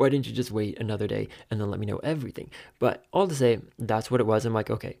 Why didn't you just wait another day and then let me know everything? But all to say, that's what it was. I'm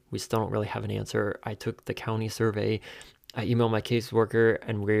like, okay, we still don't really have an answer. I took the county survey. I emailed my caseworker,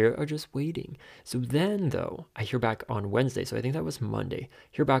 and we are just waiting. So then, though, I hear back on Wednesday. So I think that was Monday.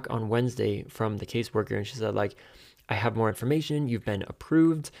 Hear back on Wednesday from the caseworker, and she said, like, I have more information. You've been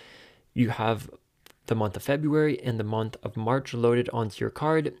approved. You have the month of February and the month of March loaded onto your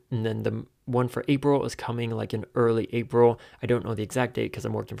card, and then the one for April is coming like in early April. I don't know the exact date because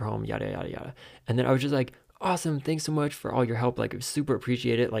I'm working from home, yada yada yada. And then I was just like, awesome, thanks so much for all your help. Like, I super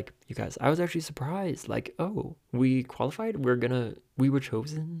appreciate it. Like, you guys, I was actually surprised. Like, oh, we qualified. We were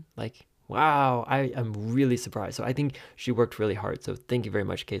chosen. Like, wow, I am really surprised. So I think she worked really hard. So thank you very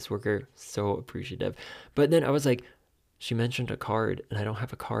much, caseworker. So appreciative. But then I was like, she mentioned a card, and I don't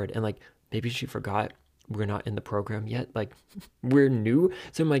have a card, and like, maybe she forgot we're not in the program yet. Like, we're new.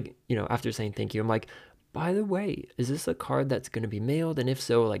 So I'm like, after saying thank you, I'm like, by the way, is this a card that's going to be mailed? And if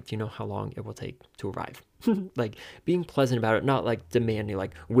so, like, do you know how long it will take to arrive? Like, being pleasant about it, not like demanding,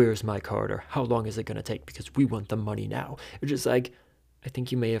 like, where's my card, or how long is it going to take, because we want the money now. It's just like, I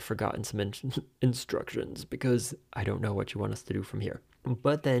think you may have forgotten some instructions, because I don't know what you want us to do from here.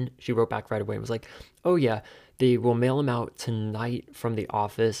 But then she wrote back right away and was like, oh yeah, they will mail them out tonight from the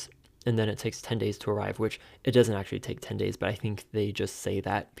office, and then it takes 10 days to arrive, which it doesn't actually take 10 days, but I think they just say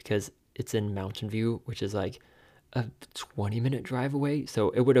that because it's in Mountain View, which is like a 20-minute drive away. So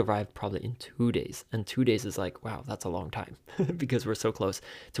it would arrive probably in 2 days. And 2 days is like, wow, that's a long time because we're so close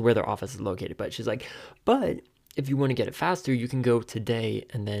to where their office is located. But she's like, but if you want to get it faster, you can go today,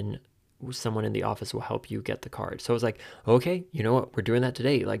 and then someone in the office will help you get the card. So I was like, okay, you know what? We're doing that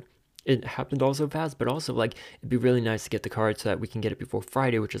today. Like, it happened all so fast, but also, like, it'd be really nice to get the card so that we can get it before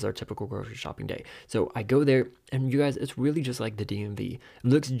Friday, which is our typical grocery shopping day. So I go there, and you guys, it's really just like the DMV. It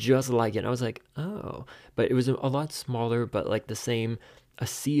looks just like it. And I was like, oh, but it was a lot smaller, but like the same, a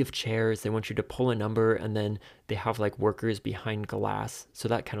sea of chairs. They want you to pull a number, and then they have like workers behind glass. So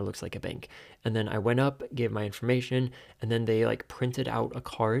that kind of looks like a bank. And then I went up, gave my information, and then they like printed out a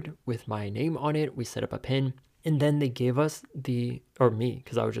card with my name on it. We set up a pin. And then they gave us me,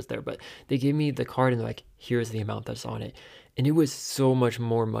 because I was just there, but they gave me the card, and they're like, here's the amount that's on it. And it was so much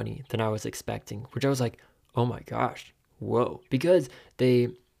more money than I was expecting, which I was like, oh my gosh, whoa. Because they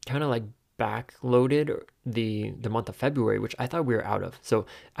kind of like backloaded the month of February, which I thought we were out of. So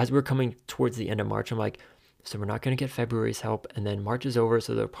as we're coming towards the end of March, I'm like, so we're not going to get February's help, and then March is over,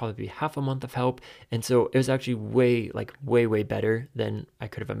 so there'll probably be half a month of help. And so it was actually way better than I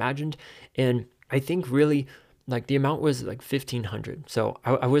could have imagined. And I think really, like, the amount was like $1,500. So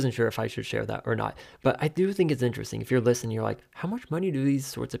I wasn't sure if I should share that or not. But I do think it's interesting. If you're listening, you're like, how much money do these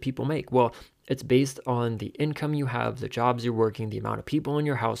sorts of people make? Well, it's based on the income you have, the jobs you're working, the amount of people in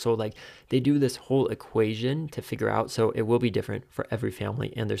your household. Like, they do this whole equation to figure out. So it will be different for every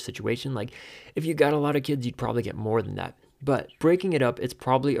family and their situation. Like, if you got a lot of kids, you'd probably get more than that. But breaking it up, it's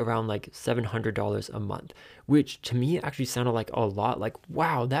probably around like $700 a month, which to me actually sounded like a lot. Like,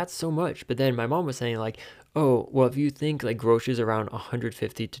 wow, that's so much. But then my mom was saying like, oh, well, if you think like groceries around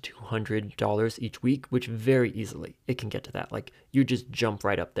 $150 to $200 each week, which very easily it can get to that. Like you just jump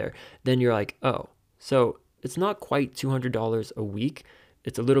right up there. Then you're like, oh, so it's not quite $200 a week.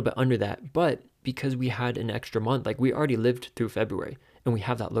 It's a little bit under that. But because we had an extra month, like we already lived through February and we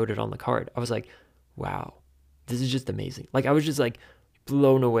have that loaded on the card, I was like, wow, this is just amazing. Like I was just like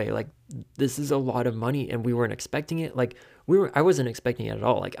blown away. Like this is a lot of money and we weren't expecting it. Like I wasn't expecting it at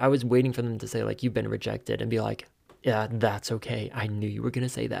all. Like I was waiting for them to say like, you've been rejected, and be like, yeah, that's okay. I knew you were going to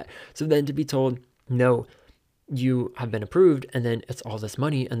say that. So then to be told, no, you have been approved, and then it's all this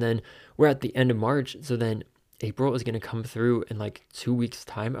money, and then we're at the end of March. So then April is going to come through in like 2 weeks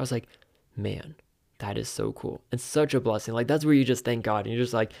time. I was like, man, that is so cool and such a blessing. Like that's where you just thank God and you're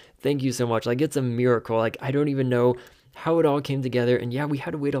just like, thank you so much. Like it's a miracle. Like I don't even know how it all came together. And yeah, we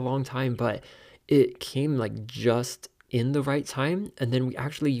had to wait a long time, but it came like just in the right time. And then we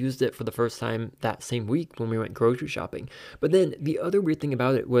actually used it for the first time that same week when we went grocery shopping. But then the other weird thing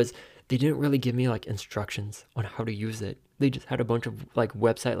about it was they didn't really give me like instructions on how to use it. They just had a bunch of like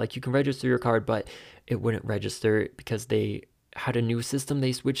website, like you can register your card, but it wouldn't register because they had a new system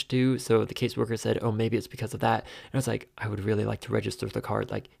they switched to. So the caseworker said, oh, maybe it's because of that. And I was like, I would really like to register the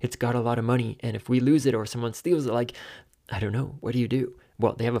card. Like it's got a lot of money. And if we lose it or someone steals it, like, I don't know, what do you do?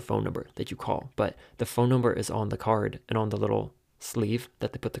 Well, they have a phone number that you call, but the phone number is on the card and on the little sleeve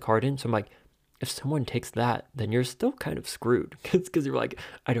that they put the card in. So I'm like, if someone takes that, then you're still kind of screwed because you're like,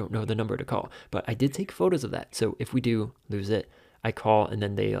 I don't know the number to call. But I did take photos of that. So if we do lose it, I call and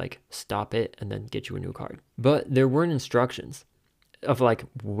then they like stop it and then get you a new card. But there weren't instructions of like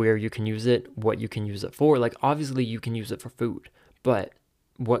where you can use it, what you can use it for. Like obviously you can use it for food, but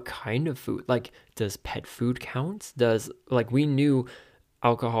what kind of food? Like does pet food count? Does like we knew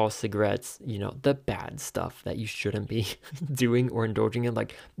alcohol, cigarettes, the bad stuff that you shouldn't be doing or indulging in,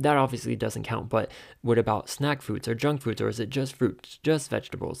 like that obviously doesn't count. But what about snack foods or junk foods, or is it just fruits, just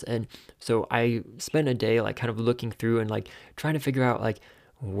vegetables? And so I spent a day like kind of looking through and like trying to figure out like,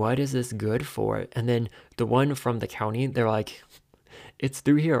 what is this good for? And then the one from the county, they're like, it's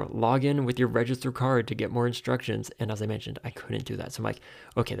through here. Log in with your registered card to get more instructions. And as I mentioned, I couldn't do that. So I'm like,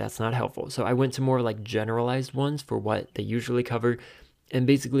 okay, that's not helpful. So I went to more like generalized ones for what they usually cover, and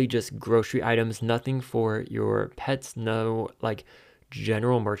basically just grocery items, nothing for your pets, no like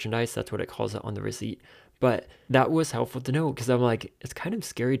general merchandise. That's what it calls it on the receipt. But that was helpful to know because I'm like, it's kind of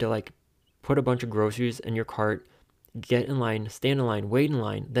scary to like put a bunch of groceries in your cart, get in line, stand in line, wait in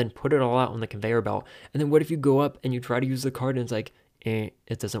line, then put it all out on the conveyor belt. And then what if you go up and you try to use the card and it's like,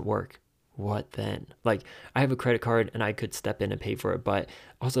 it doesn't work? What then? Like I have a credit card and I could step in and pay for it, but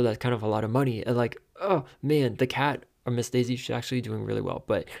also that's kind of a lot of money. And like, oh man, the cat or Miss Daisy, she's actually doing really well,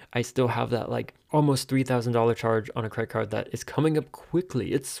 but I still have that like almost $3,000 charge on a credit card that is coming up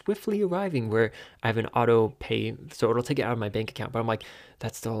quickly. It's swiftly arriving where I have an auto pay, so it'll take it out of my bank account, but I'm like,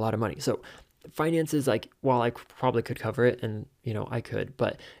 that's still a lot of money. So finances, like while I probably could cover it and I could,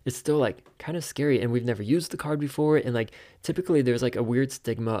 but it's still like kind of scary, and we've never used the card before, and like typically there's like a weird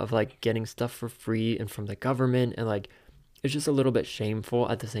stigma of like getting stuff for free and from the government, and like it's just a little bit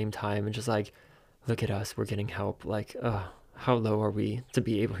shameful at the same time, and just like, look at us, we're getting help. Like, how low are we to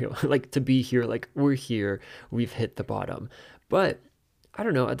be able to, like, to be here? Like, we're here, we've hit the bottom. But I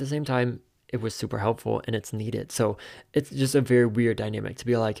don't know, at the same time, it was super helpful and it's needed. So it's just a very weird dynamic to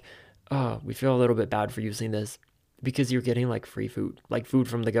be like, oh, we feel a little bit bad for using this because you're getting like free food, like food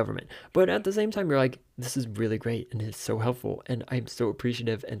from the government. But at the same time, you're like, this is really great and it's so helpful. And I'm so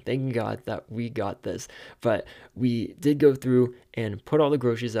appreciative and thanking God that we got this. But we did go through and put all the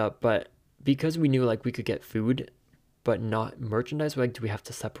groceries up, but because we knew like we could get food but not merchandise, like, do we have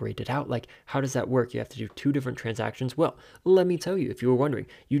to separate it out? Like, how does that work? You have to do 2 different transactions. Well, let me tell you, if you were wondering,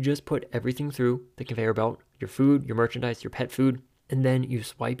 you just put everything through the conveyor belt, your food, your merchandise, your pet food, and then you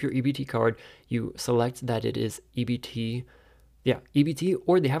swipe your EBT card. You select that it is EBT,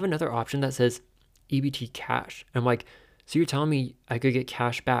 or they have another option that says EBT cash. I'm like, so you're telling me I could get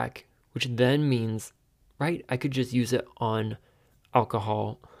cash back, which then means, right, I could just use it on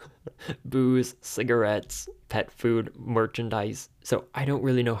alcohol, booze, cigarettes, pet food, merchandise. So I don't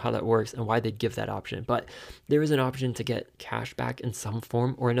really know how that works and why they'd give that option, but there is an option to get cash back in some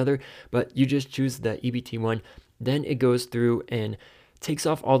form or another, but you just choose the EBT one. Then it goes through and takes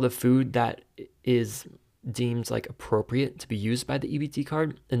off all the food that is deemed like appropriate to be used by the EBT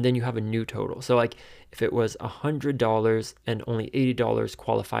card, and then you have a new total. So like if it was $100 and only $80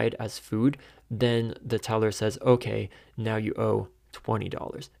 qualified as food, then the teller says, okay, now you owe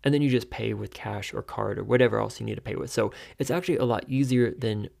 $20. And then you just pay with cash or card or whatever else you need to pay with. So it's actually a lot easier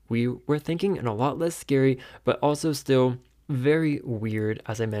than we were thinking and a lot less scary, but also still very weird,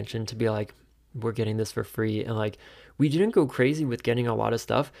 as I mentioned, to be like, we're getting this for free. And like, we didn't go crazy with getting a lot of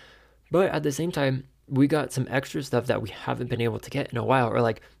stuff, but at the same time, we got some extra stuff that we haven't been able to get in a while. Or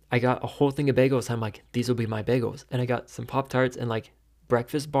like, I got a whole thing of bagels. I'm like, these will be my bagels. And I got some Pop-Tarts and like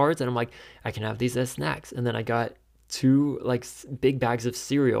breakfast bars. And I'm like, I can have these as snacks. And then I got 2 like big bags of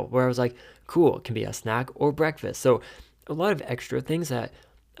cereal where I was like, cool, it can be a snack or breakfast. So a lot of extra things that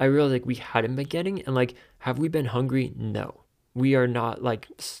I realized like we hadn't been getting. And like, have we been hungry? No, we are not like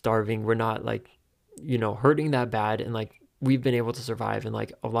starving. We're not like, hurting that bad. And like, we've been able to survive. And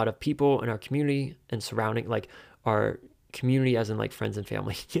like a lot of people in our community and surrounding like our community, as in like friends and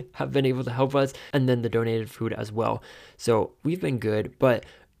family, have been able to help us. And then the donated food as well. So we've been good, but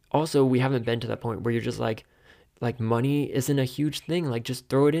also we haven't been to that point where you're just like money isn't a huge thing. Like just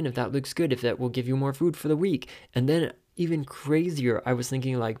throw it in if that looks good, if that will give you more food for the week. And then even crazier, I was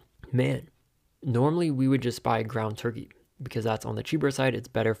thinking like, man, normally we would just buy ground turkey because that's on the cheaper side. It's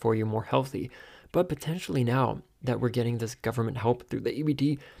better for you, more healthy. But potentially now that we're getting this government help through the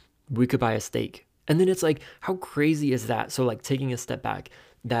EBT, we could buy a steak. And then it's like, how crazy is that? So like taking a step back,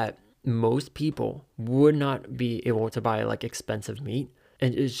 that most people would not be able to buy like expensive meat.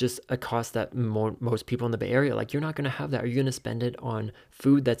 And it's just a cost that most people in the Bay Area, like, you're not going to have that. Are you going to spend it on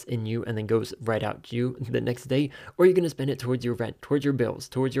food that's in you and then goes right out to you the next day? Or are you going to spend it towards your rent, towards your bills,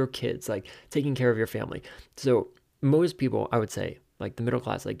 towards your kids, like taking care of your family? So most people, I would say, like the middle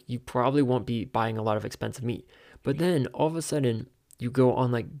class, like you probably won't be buying a lot of expensive meat. But then all of a sudden you go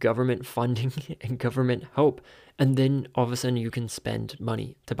on like government funding and government help, and then all of a sudden you can spend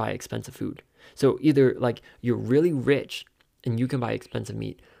money to buy expensive food. So either like you're really rich and you can buy expensive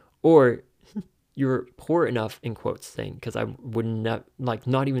meat, or you're poor enough, in quotes saying, because I would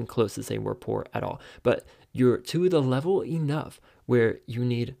not even close to saying we're poor at all, but you're to the level enough where you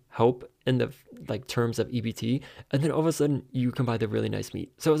need help in the like terms of EBT, and then all of a sudden you can buy the really nice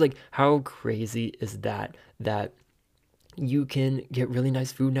meat. So I was like, how crazy is that you can get really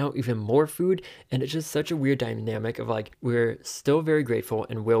nice food now, even more food? And it's just such a weird dynamic of like, we're still very grateful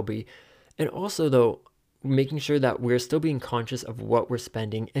and will be. And also though, making sure that we're still being conscious of what we're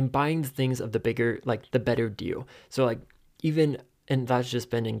spending and buying the things of the bigger, like the better deal. So like even, and that's just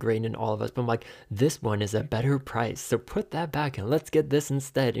been ingrained in all of us, but I'm like, this one is a better price, so put that back and let's get this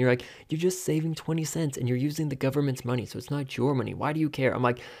instead. And you're like, you're just saving 20 cents and you're using the government's money, so it's not your money. Why do you care? I'm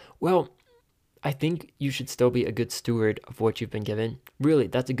like, well, I think you should still be a good steward of what you've been given. Really,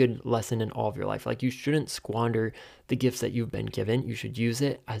 that's a good lesson in all of your life. Like, you shouldn't squander the gifts that you've been given. You should use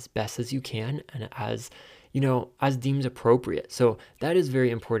it as best as you can and as deemed appropriate. So that is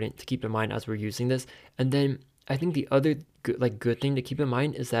very important to keep in mind as we're using this. And then I think the other good thing to keep in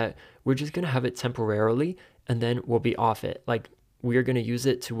mind is that we're just going to have it temporarily and then we'll be off it. Like, we're going to use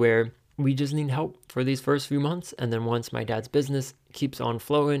it to where we just need help for these first few months. And then once my dad's business keeps on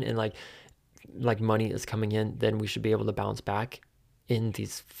flowing and like money is coming in, then we should be able to bounce back in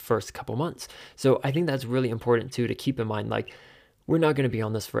these first couple months. So I think that's really important too, to keep in mind. Like, we're not going to be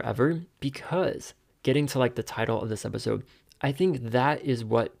on this forever, because getting to like the title of this episode, I think that is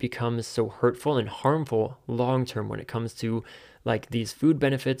what becomes so hurtful and harmful long term when it comes to like these food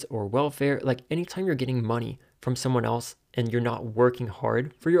benefits or welfare. Like, anytime you're getting money from someone else and you're not working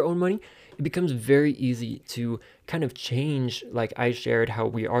hard for your own money, it becomes very easy to kind of change, like I shared how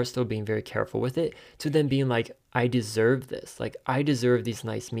we are still being very careful with it, to then being like, I deserve this. Like, I deserve these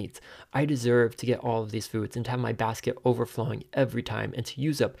nice meats. I deserve to get all of these foods and to have my basket overflowing every time and to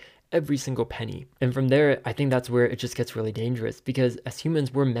use up every single penny. And from there, I think that's where it just gets really dangerous, because as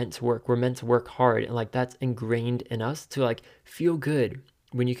humans, we're meant to work hard. And like, that's ingrained in us to like feel good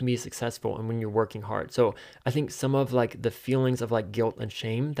when you can be successful and when you're working hard. So I think some of like the feelings of like guilt and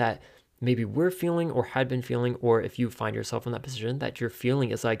shame that maybe we're feeling or had been feeling, or if you find yourself in that position that you're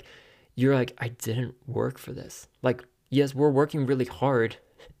feeling, is like, you're like, I didn't work for this. Like, yes, we're working really hard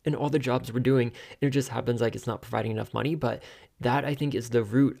in all the jobs we're doing, and it just happens like it's not providing enough money. But that, I think, is the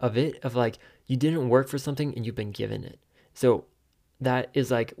root of it, of like, you didn't work for something and you've been given it. So that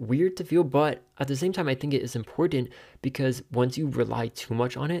is like weird to feel, but at the same time, I think it is important, because once you rely too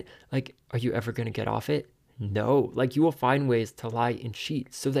much on it, like, are you ever going to get off it? No. Like, you will find ways to lie and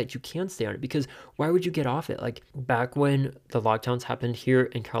cheat so that you can stay on it, because why would you get off it? Like, back when the lockdowns happened here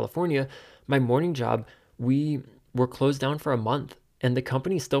in California, my morning job, we were closed down for a month, and the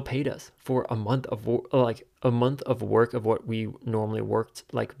company still paid us for a month of work of what we normally worked,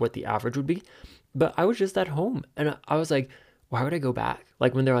 like what the average would be. But I was just at home, and I was like, why would I go back?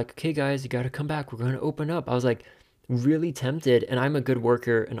 Like, when they're like, okay guys, you got to come back, we're going to open up, I was like, really tempted, and I'm a good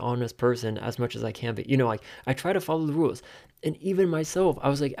worker, an honest person as much as I can be. Like I try to follow the rules. And even myself, I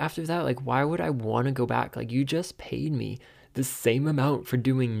was like, after that, like, why would I want to go back? Like, you just paid me the same amount for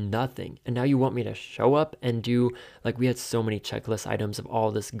doing nothing. And now you want me to show up and do, like, we had so many checklist items of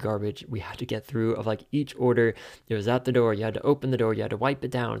all this garbage we had to get through, of like each order. It was at the door. You had to open the door. You had to wipe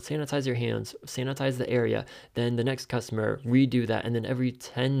it down, sanitize your hands, sanitize the area. Then the next customer, redo that. And then every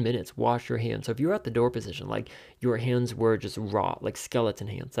 10 minutes, wash your hands. So if you're at the door position, like, your hands were just raw, like skeleton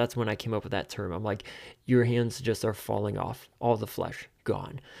hands. That's when I came up with that term. I'm like, your hands just are falling off, all the flesh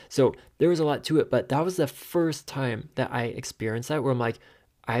gone. So there was a lot to it, but that was the first time that I experienced that, where I'm like,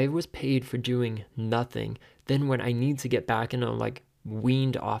 I was paid for doing nothing. Then when I need to get back and I'm like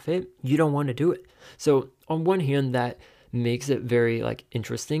weaned off it, you don't want to do it. So on one hand, that makes it very like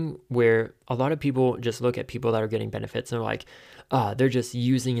interesting, where a lot of people just look at people that are getting benefits and they're like, they're just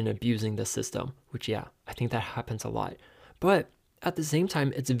using and abusing the system, which, yeah, I think that happens a lot. But at the same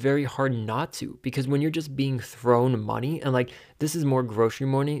time, it's very hard not to, because when you're just being thrown money, and like, this is more grocery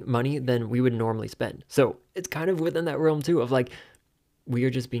money than we would normally spend. So it's kind of within that realm too, of like, we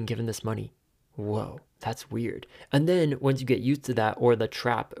are just being given this money. Whoa, that's weird. And then once you get used to that, or the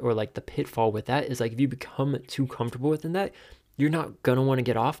trap, or like the pitfall with that, is like, if you become too comfortable within that, you're not gonna want to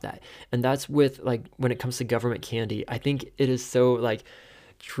get off that. And that's with like, when it comes to government candy, I think it is so like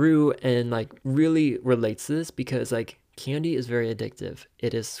true, and like really relates to this, because like, candy is very addictive.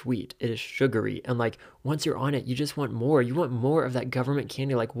 It is sweet. It is sugary. And like, once you're on it, you just want more. You want more of that government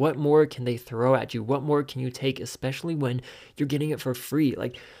candy. Like, what more can they throw at you? What more can you take, especially when you're getting it for free?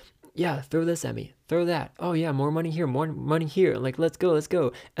 Like, yeah, throw this at me. Throw that. Oh yeah, more money here, more money here. Like, let's go, let's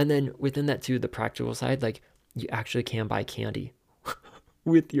go. And then within that too, the practical side, like, you actually can buy candy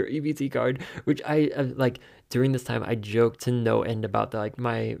with your EBT card, which I like, during this time I joked to no end about that. Like,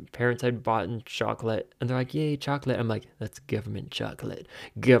 my parents had bought in chocolate, and they're like, yay, chocolate. I'm like, that's government chocolate,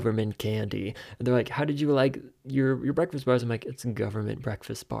 government candy. And they're like, how did you like your breakfast bars? I'm like, it's government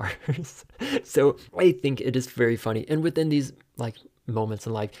breakfast bars. So I think it is very funny. And within these like moments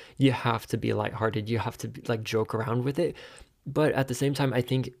in life, you have to be lighthearted. You have to be, like, joke around with it. But at the same time, I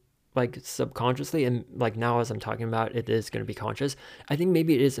think, like, subconsciously, and like now as I'm talking about, it is going to be conscious. I think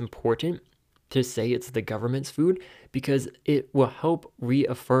maybe it is important to say it's the government's food, because it will help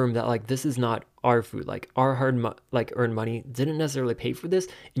reaffirm that, like, this is not our food. Like, our like earned money didn't necessarily pay for this,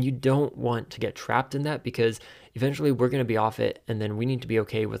 and you don't want to get trapped in that, because eventually we're going to be off it, and then we need to be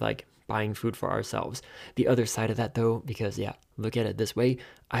okay with like buying food for ourselves. The other side of that though, because yeah, look at it this way,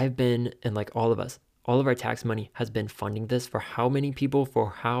 I've been, and like all of us, all of our tax money has been funding this for how many people, for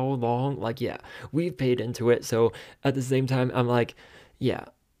how long? Like, yeah, we've paid into it. So at the same time, I'm like, yeah,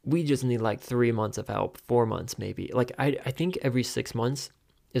 we just need like 3 months of help, 4 months maybe. Like, I think every 6 months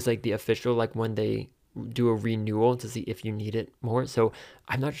is like the official, like, when they do a renewal to see if you need it more. So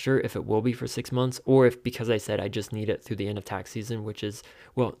I'm not sure if it will be for 6 months, or if, because I said I just need it through the end of tax season, which is,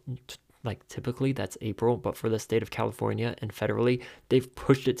 well, like, typically that's April, but for the state of California and federally, they've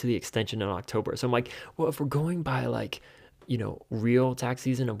pushed it to the extension in October. So I'm like, well, if we're going by like, real tax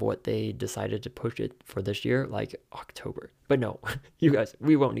season of what they decided to push it for this year, like October. But no, you guys,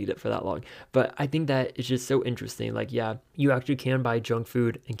 we won't need it for that long. But I think that it's just so interesting. Like, yeah, you actually can buy junk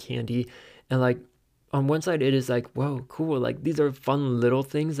food and candy. And like, on one side, it is like, whoa, cool. Like, these are fun little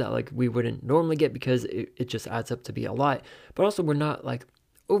things that like we wouldn't normally get, because it just adds up to be a lot. But also, we're not like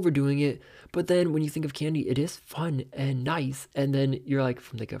overdoing it. But then when you think of candy, it is fun and nice. And then you're like,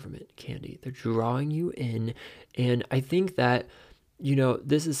 from the government candy, they're drawing you in. And I think that,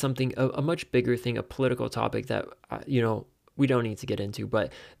 this is something, a much bigger thing, a political topic that, we don't need to get into.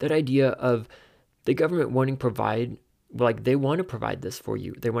 But that idea of the government wanting to provide, like, they want to provide this for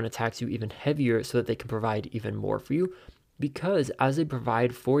you. They want to tax you even heavier so that they can provide even more for you. Because as they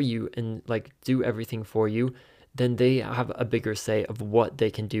provide for you and like do everything for you, then they have a bigger say of what they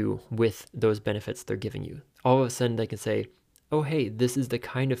can do with those benefits they're giving you. All of a sudden they can say, oh, hey, this is the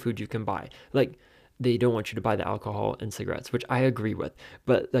kind of food you can buy. Like, they don't want you to buy the alcohol and cigarettes, which I agree with,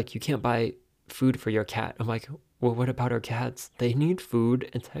 but like, you can't buy food for your cat. I'm like, well, what about our cats? They need food,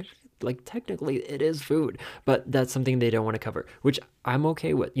 and technically it is food, but that's something they don't want to cover, which I'm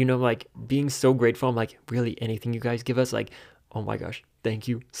okay with. Like, being so grateful. I'm like, really, anything you guys give us, like, oh my gosh, thank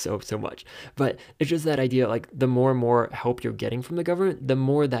you so much. But it's just that idea, like, the more and more help you're getting from the government, the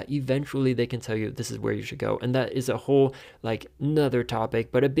more that eventually they can tell you this is where you should go. And that is a whole, like, another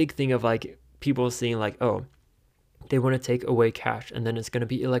topic, but a big thing of like people seeing like, oh, they want to take away cash, and then it's going to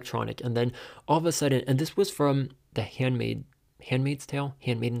be electronic. And then all of a sudden, and this was from the Handmaid's Tale.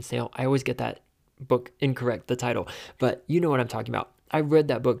 I always get that book incorrect, the title, but you know what I'm talking about. I read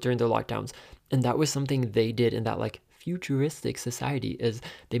that book during the lockdowns, And that was something they did in that like futuristic society, is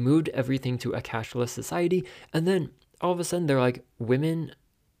they moved everything to a cashless society. And then all of a sudden they're like, women,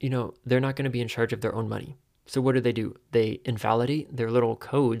 they're not going to be in charge of their own money. So what do? They invalidate their little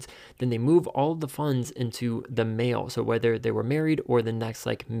codes. Then they move all the funds into the male. So whether they were married or the next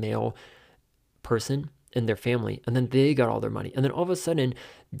like male person in their family, and then they got all their money. And then all of a sudden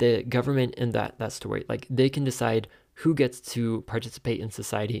the government in that story, like they can decide who gets to participate in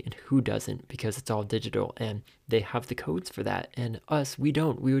society and who doesn't, because it's all digital and they have the codes for that. And us, we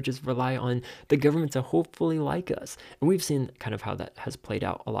don't. We would just rely on the government to hopefully like us. And we've seen kind of how that has played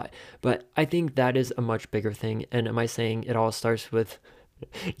out a lot. But I think that is a much bigger thing. And am I saying it all starts with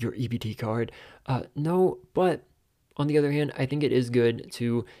your EBT card? No, but on the other hand, I think it is good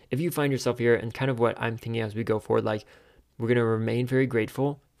to, if you find yourself here, and kind of what I'm thinking as we go forward, like we're going to remain very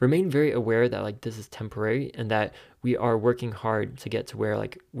grateful, remain very aware that like this is temporary and that we are working hard to get to where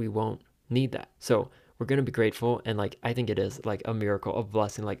like we won't need that. So we're going to be grateful. And like, I think it is like a miracle of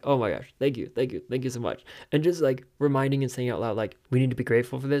blessing. Like, oh my gosh, thank you so much. And just like reminding and saying out loud, like, we need to be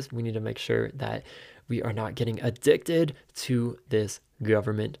grateful for this. We need to make sure that we are not getting addicted to this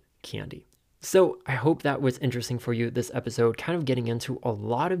government candy. So I hope that was interesting for you, this episode, kind of getting into a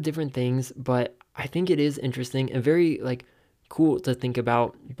lot of different things, but I think it is interesting and very like cool to think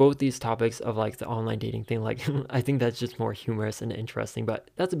about both these topics of like the online dating thing. Like, I think that's just more humorous and interesting, but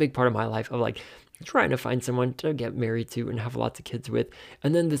that's a big part of my life of like trying to find someone to get married to and have lots of kids with.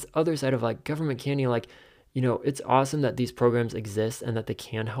 And then this other side of like government candy, like, it's awesome that these programs exist and that they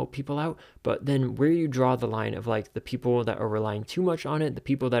can help people out, but then where you draw the line of like the people that are relying too much on it, the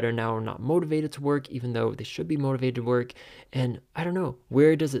people that are now not motivated to work, even though they should be motivated to work. And I don't know,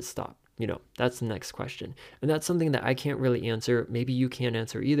 where does it stop? That's the next question. And that's something that I can't really answer. Maybe you can't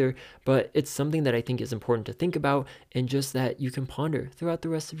answer either, but it's something that I think is important to think about, and just that you can ponder throughout the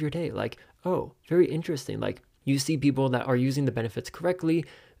rest of your day. Like, oh, very interesting. Like, you see people that are using the benefits correctly.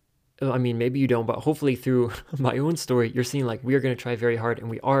 I mean, maybe you don't, but hopefully through my own story, you're seeing like, we are going to try very hard and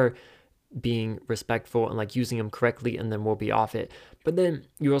we are being respectful and like using them correctly, and then we'll be off it. But then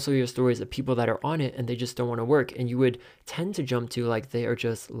you also hear stories of people that are on it and they just don't want to work, and you would tend to jump to like, they are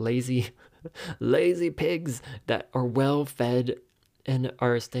just lazy pigs that are well fed and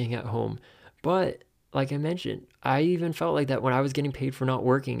are staying at home. But like I mentioned, I even felt like that when I was getting paid for not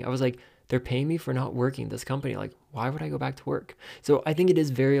working. I was like, they're paying me for not working, this company. Like, why would I go back to work? So I think it is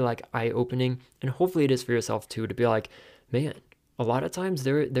very like eye-opening, and hopefully it is for yourself too, to be like, man, a lot of times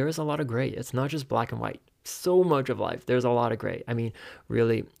there is a lot of gray. It's not just black and white. So much of life, there's a lot of gray. I mean,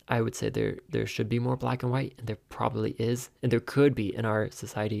 really, I would say there should be more black and white, and there probably is, and there could be in our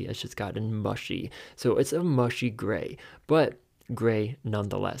society. It's just gotten mushy. So it's a mushy gray, but gray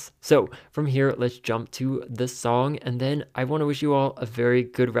nonetheless. So from here, let's jump to the song, and then I want to wish you all a very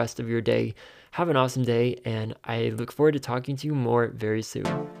good rest of your day. Have an awesome day, and I look forward to talking to you more very soon.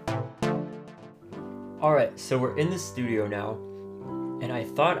 All right, so we're in the studio now, and I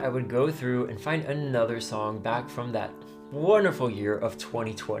thought I would go through and find another song back from that wonderful year of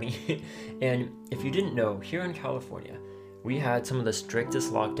 2020. And if you didn't know, here in California, we had some of the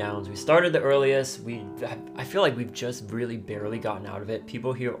strictest lockdowns. We started the earliest. I feel like we've just really barely gotten out of it.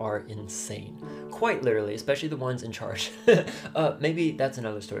 People here are insane, quite literally, especially the ones in charge. Maybe that's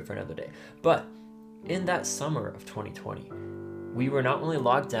another story for another day. But in that summer of 2020, we were not only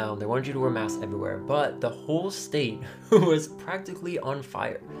locked down, they wanted you to wear masks everywhere, but the whole state was practically on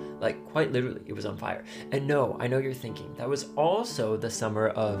fire. Like, quite literally, it was on fire. And no, I know you're thinking, that was also the summer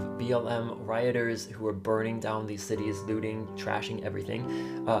of BLM rioters who were burning down these cities, looting, trashing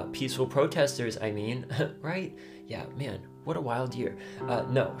everything. Peaceful protesters, I mean, right? Yeah, man, what a wild year.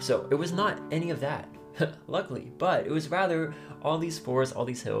 No, so it was not any of that. Luckily, but it was rather all these forests, all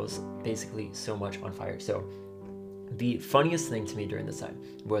these hills, basically so much on fire. So the funniest thing to me during this time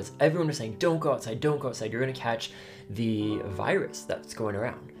was everyone was saying, don't go outside, you're gonna catch the virus that's going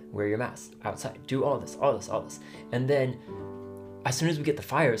around. Wear your mask outside, do all this. And then as soon as we get the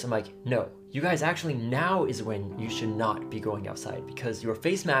fires, I'm like, no, you guys, actually now is when you should not be going outside, because your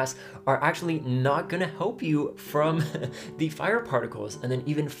face masks are actually not gonna help you from the fire particles. And then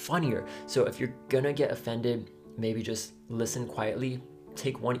even funnier, so if you're gonna get offended, maybe just listen quietly,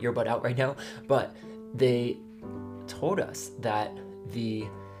 take one earbud out right now. But they told us that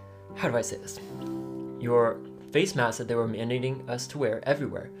how do I say this? Your face mask that they were mandating us to wear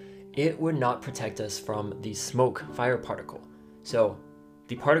everywhere, it would not protect us from the smoke fire particle. So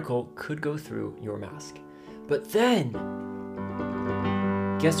the particle could go through your mask. But then,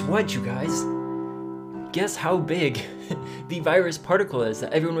 guess what, you guys? Guess how big the virus particle is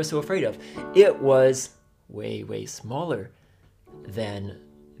that everyone was so afraid of? It was way, way smaller than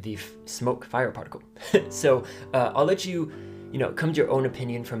the smoke fire particle. So I'll let you, come to your own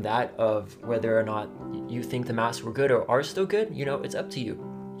opinion from that of whether or not you think the masks were good or are still good. It's up to you.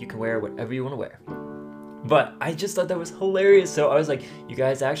 You can wear whatever you want to wear. But I just thought that was hilarious. So I was like, you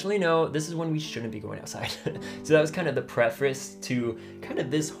guys actually know this is when we shouldn't be going outside. So that was kind of the preface to kind of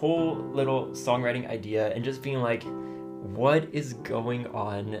this whole little songwriting idea and just being like, what is going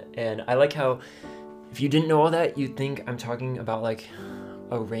on? And I like how, if you didn't know all that, you'd think I'm talking about like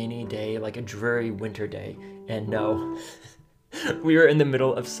a rainy day, like a dreary winter day. And no, we were in the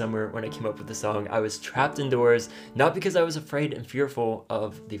middle of summer when I came up with the song. I was trapped indoors, not because I was afraid and fearful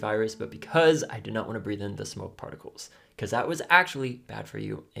of the virus, but because I did not want to breathe in the smoke particles, because that was actually bad for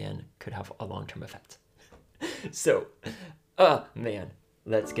you and could have a long-term effect. So, man,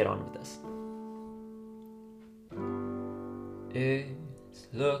 let's get on with this. It's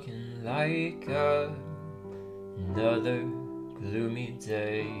looking like another gloomy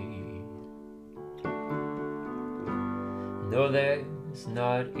day. No, there's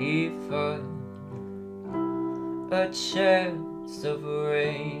not even a chance of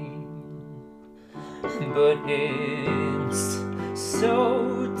rain, but it's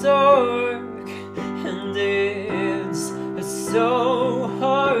so dark and it's so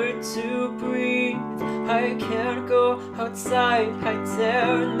hard to breathe. I can't go outside, I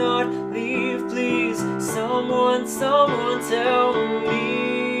dare not leave. Please, someone tell me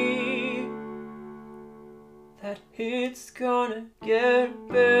that it's gonna get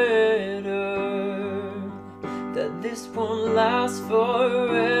better, that this won't last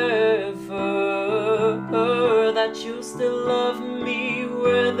forever, that you'll still love me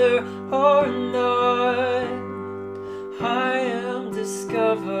whether or not I am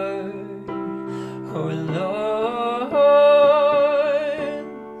discovered or lost.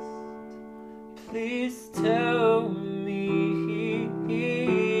 Please tell me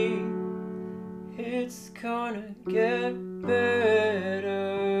it's gonna get better.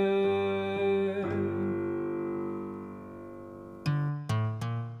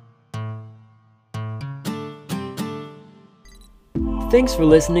 Thanks for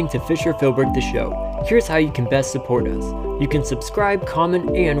listening to Fisher Philbrick the Show. Here's how you can best support us. You can subscribe,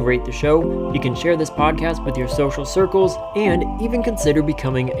 comment, and rate the show. You can share this podcast with your social circles, and even consider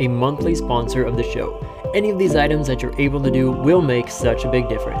becoming a monthly sponsor of the show. Any of these items that you're able to do will make such a big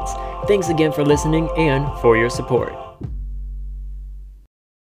difference. Thanks again for listening and for your support.